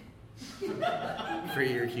 For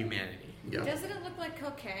your humanity. Yeah. Doesn't it look like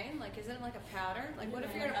cocaine? Like, isn't it like a powder? Like, what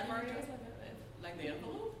if you're at a party? Like the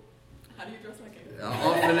envelope? How do you dress like it?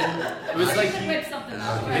 Often It was like Pick something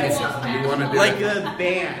up. you want to do like it. a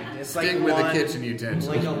band. It's Stick like with one, the kitchen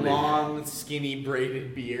utensils. like a long, skinny,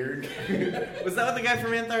 braided beard. Was that what the guy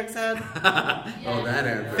from Anthrax had? Oh, that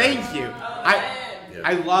anthrax. Thank you. Yeah.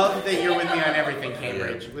 I love that you're with me on everything,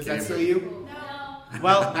 Cambridge. Was that still you?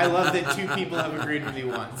 Well, I love that two people have agreed with me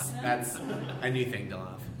once. That's a new thing to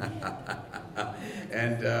love.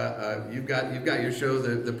 And you've got your show,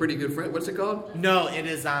 the Pretty Good Friend. What's it called? No, it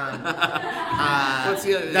is What's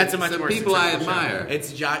the other? that's a much the more people I successful show. admire.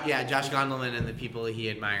 It's Josh Gondelman and the people he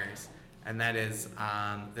admires, and that is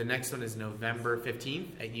the next one is November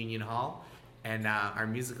 15th at Union Hall, and our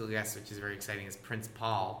musical guest, which is very exciting, is Prince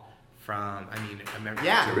Paul.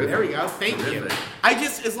 Yeah, Terrific. there we go. Thank you. Terrific. I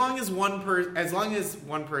just as long as one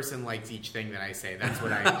person likes each thing that I say, that's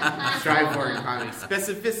what I strive for in comedy.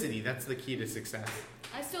 Specificity, that's the key to success.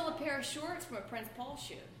 I stole a pair of shorts from a Prince Paul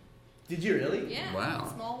shoot. Did you really? Yeah. Wow.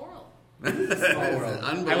 Small world. Small world.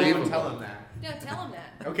 Unbelievable. I won't tell him that. No, tell him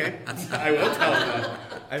that. Okay, I will tell him that.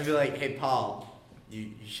 I'd be like, hey Paul, you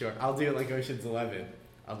sure? I'll do it like Ocean's 11.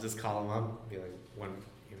 I'll just call him up, be like, one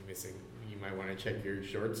you're missing. You might want to check your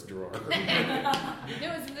shorts drawer. No,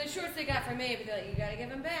 it's the shorts they got for me, but they're like, you gotta give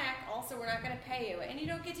them back. Also, we're not gonna pay you, and you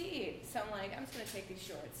don't get to eat. So I'm like, I'm just gonna take these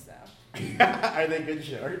shorts. So. Are they good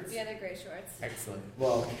shorts? Yeah, they're great shorts. Excellent.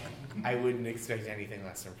 Well, I wouldn't expect anything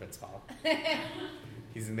less from Prince Paul.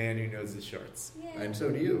 He's a man who knows his shorts. Yeah. And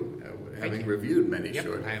so do you, having you. reviewed many Yep,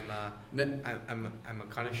 short. I'm a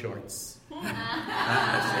kind of shorts.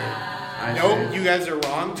 I Nope, see. you guys are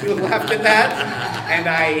wrong to have laughed at that, and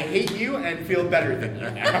I hate you and feel better than you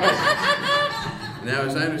now. Now,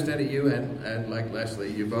 as I understand it, you and like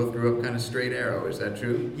Leslie, you both grew up kind of straight arrow. Is that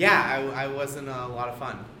true? Yeah, I wasn't a lot of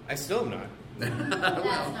fun. I still am not. That's not true.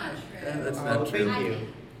 That's Oh, not true. thank you.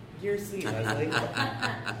 You're sweet, Leslie.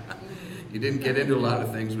 You didn't get into a lot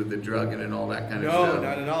of things with the drugging and all that kind of No, stuff.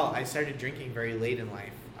 not at all. I started drinking very late in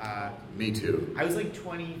life. Me too. I was like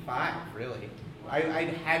 25, really. I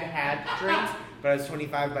had drinks, but I was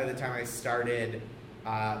 25 by the time I started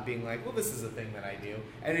being like, well, this is a thing that I do.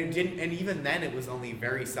 And it didn't. And even then, it was only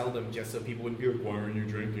very seldom, just so people wouldn't be like, why aren't you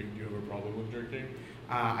drinking? Do you have a problem with drinking?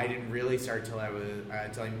 I didn't really start till I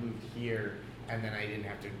moved here, and then I didn't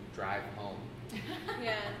have to drive home.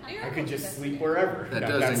 Yeah. I could just sleep wherever. That No,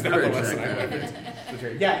 does that's not encourage the lesson that I kind of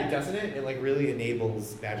learned. Yeah, it doesn't it? It like really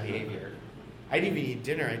enables bad behavior. I didn't even eat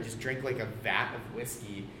dinner. I just drank like a vat of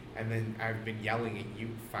whiskey, and then I've been yelling at you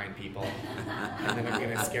fine people, and then I'm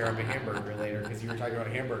gonna scare up a hamburger later because you were talking about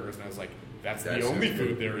hamburgers, and I was like, that's the only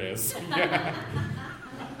food there is. Yeah.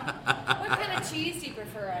 What kind of cheese do you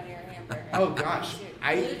prefer on your hamburger? Oh gosh,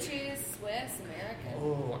 blue cheese, Swiss, American.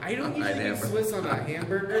 Oh, I don't I usually do never. Swiss on a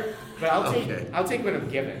hamburger, but I'll take what I'm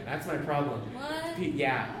given. That's my problem. What?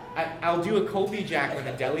 Yeah, I'll do a Colby Jack on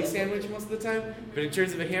a deli sandwich most of the time, but in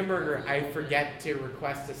terms of a hamburger, I forget to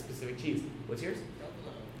request a specific cheese. What's yours?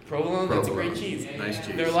 Provolone. That's a great cheese. Nice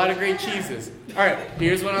cheese. There are a lot of great cheeses. All right,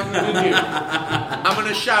 here's what I'm going to do. I'm going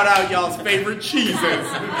to shout out y'all's favorite cheeses,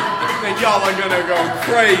 and y'all are going to go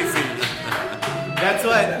crazy. That's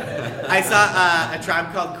what I saw a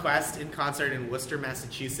Tribe Called Quest in concert in Worcester,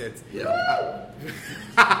 Massachusetts. Yeah.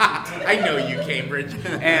 I know you, Cambridge.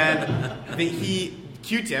 And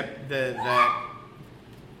Q-Tip, the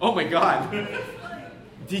oh my God.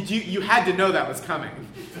 You had to know that was coming.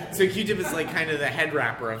 So Q-Tip is like kind of the head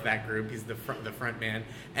rapper of that group. He's the front man.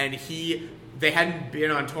 And they hadn't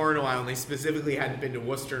been on tour in a while, and they specifically hadn't been to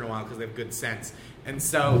Worcester in a while because they have good sense. And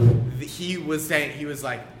so he was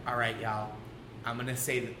like, all right, y'all, I'm going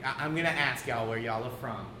to ask y'all where y'all are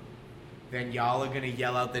from. Then y'all are going to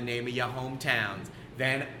yell out the name of your hometowns.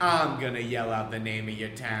 Then I'm going to yell out the name of your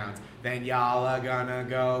towns. Then y'all are going to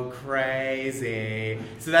go crazy.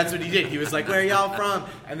 So that's what he did. He was like, where are y'all from?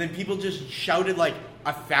 And then people just shouted like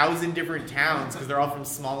 1,000 different towns because they're all from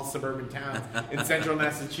small suburban towns in central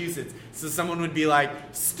Massachusetts. So someone would be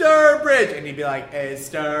like, Sturbridge! And he'd be like, is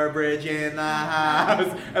Sturbridge in the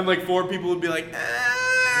house? And like 4 people would be like,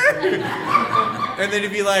 and then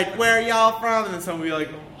he'd be like, where are y'all from? And then someone would be like,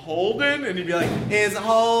 Holden? And he'd be like, is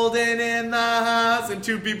Holden in the house? And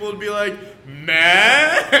 2 people would be like,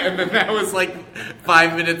 man. And then that was like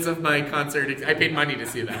 5 minutes of my concert. I paid money to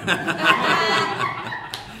see that.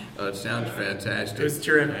 Oh, it sounds fantastic. It was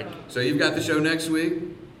terrific. So you've got the show next week?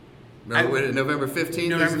 November 15th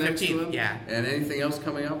November is the next 15th, one? yeah. And anything else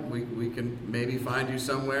coming up? We can maybe find you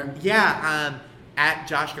somewhere? Yeah, at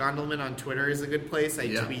Josh Gondelman on Twitter is a good place. I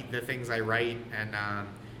Yeah. tweet the things I write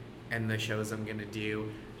and the shows I'm going to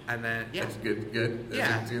do. And then, yeah. That's good.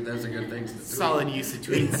 Those are good things to tweet. Solid use of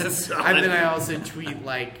tweets. Yeah, and then I also tweet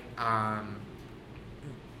like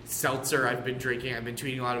seltzer. I've been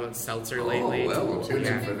tweeting a lot about seltzer lately. Oh, well, we'll tune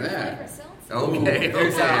in for that. For seltzer. Okay.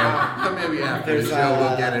 There's maybe after the show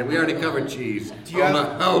we'll get it. We already covered cheese. Hold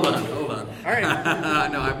on. All right.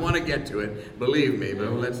 No, I want to get to it. Believe me,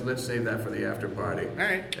 but let's save that for the after party. All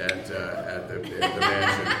right. At the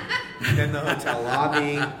mansion. Then the hotel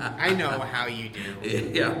lobby. I know how you do.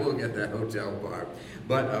 Yeah, we'll get that hotel bar.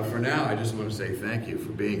 But for now, I just want to say thank you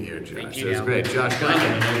for being here, Josh. Thank you, That's Dale. great. Josh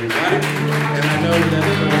Gondelman, everybody. And I know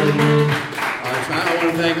that's our time. I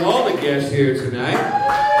want to thank all the guests here tonight.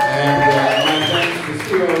 And my thanks to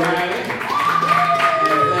Steve O'Reilly.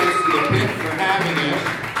 And thanks to the Pit for having us.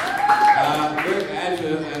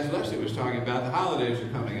 As Leslie was talking about, the holidays are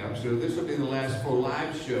coming up, so this will be the last full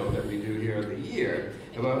live show that we do here of the year.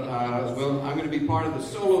 Well, I'm going to be part of the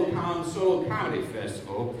Solo Comedy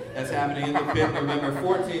Festival that's happening in the Pit November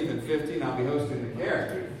 14th and 15th. I'll be hosting the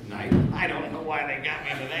character night. I don't know why they got me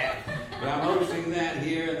to that. But I'm hosting that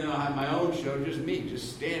here, and then I'll have my own show, just me,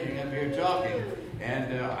 just standing up here talking.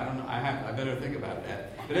 And I don't know, I better think about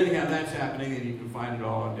that. But anyhow, that's happening, and you can find it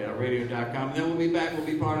all on DaleRadio.com. And then we'll be back. We'll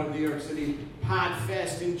be part of New York City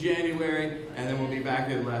Podfest in January, and then we'll be back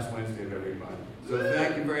here the last Wednesday of every month. So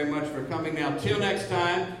thank you very much for coming. Now, till next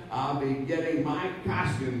time, I'll be getting my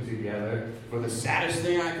costume together for the saddest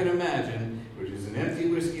thing I can imagine, which is an empty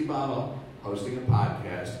whiskey bottle hosting a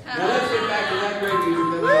podcast. Now let's get back to that great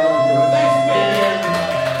music that we all enjoy. Thanks, man.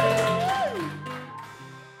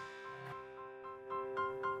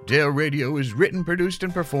 Dale Radio is written, produced,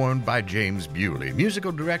 and performed by James Bewley.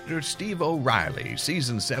 Musical director Steve O'Reilly.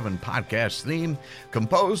 Season 7 podcast theme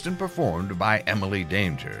composed and performed by Emily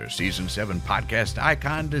Danger. Season 7 podcast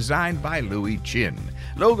icon designed by Louis Chin.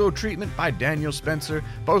 Logo treatment by Daniel Spencer.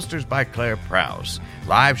 Posters by Claire Prowse.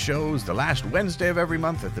 Live shows the last Wednesday of every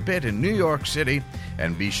month at the Pit in New York City.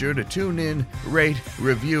 And be sure to tune in, rate,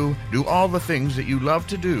 review, do all the things that you love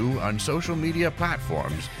to do on social media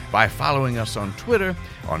platforms by following us on Twitter,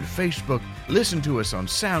 on Facebook, listen to us on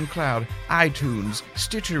SoundCloud, iTunes,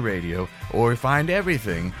 Stitcher Radio, or find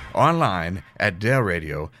everything online at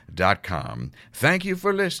DaleRadio.com. Thank you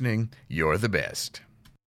for listening. You're the best.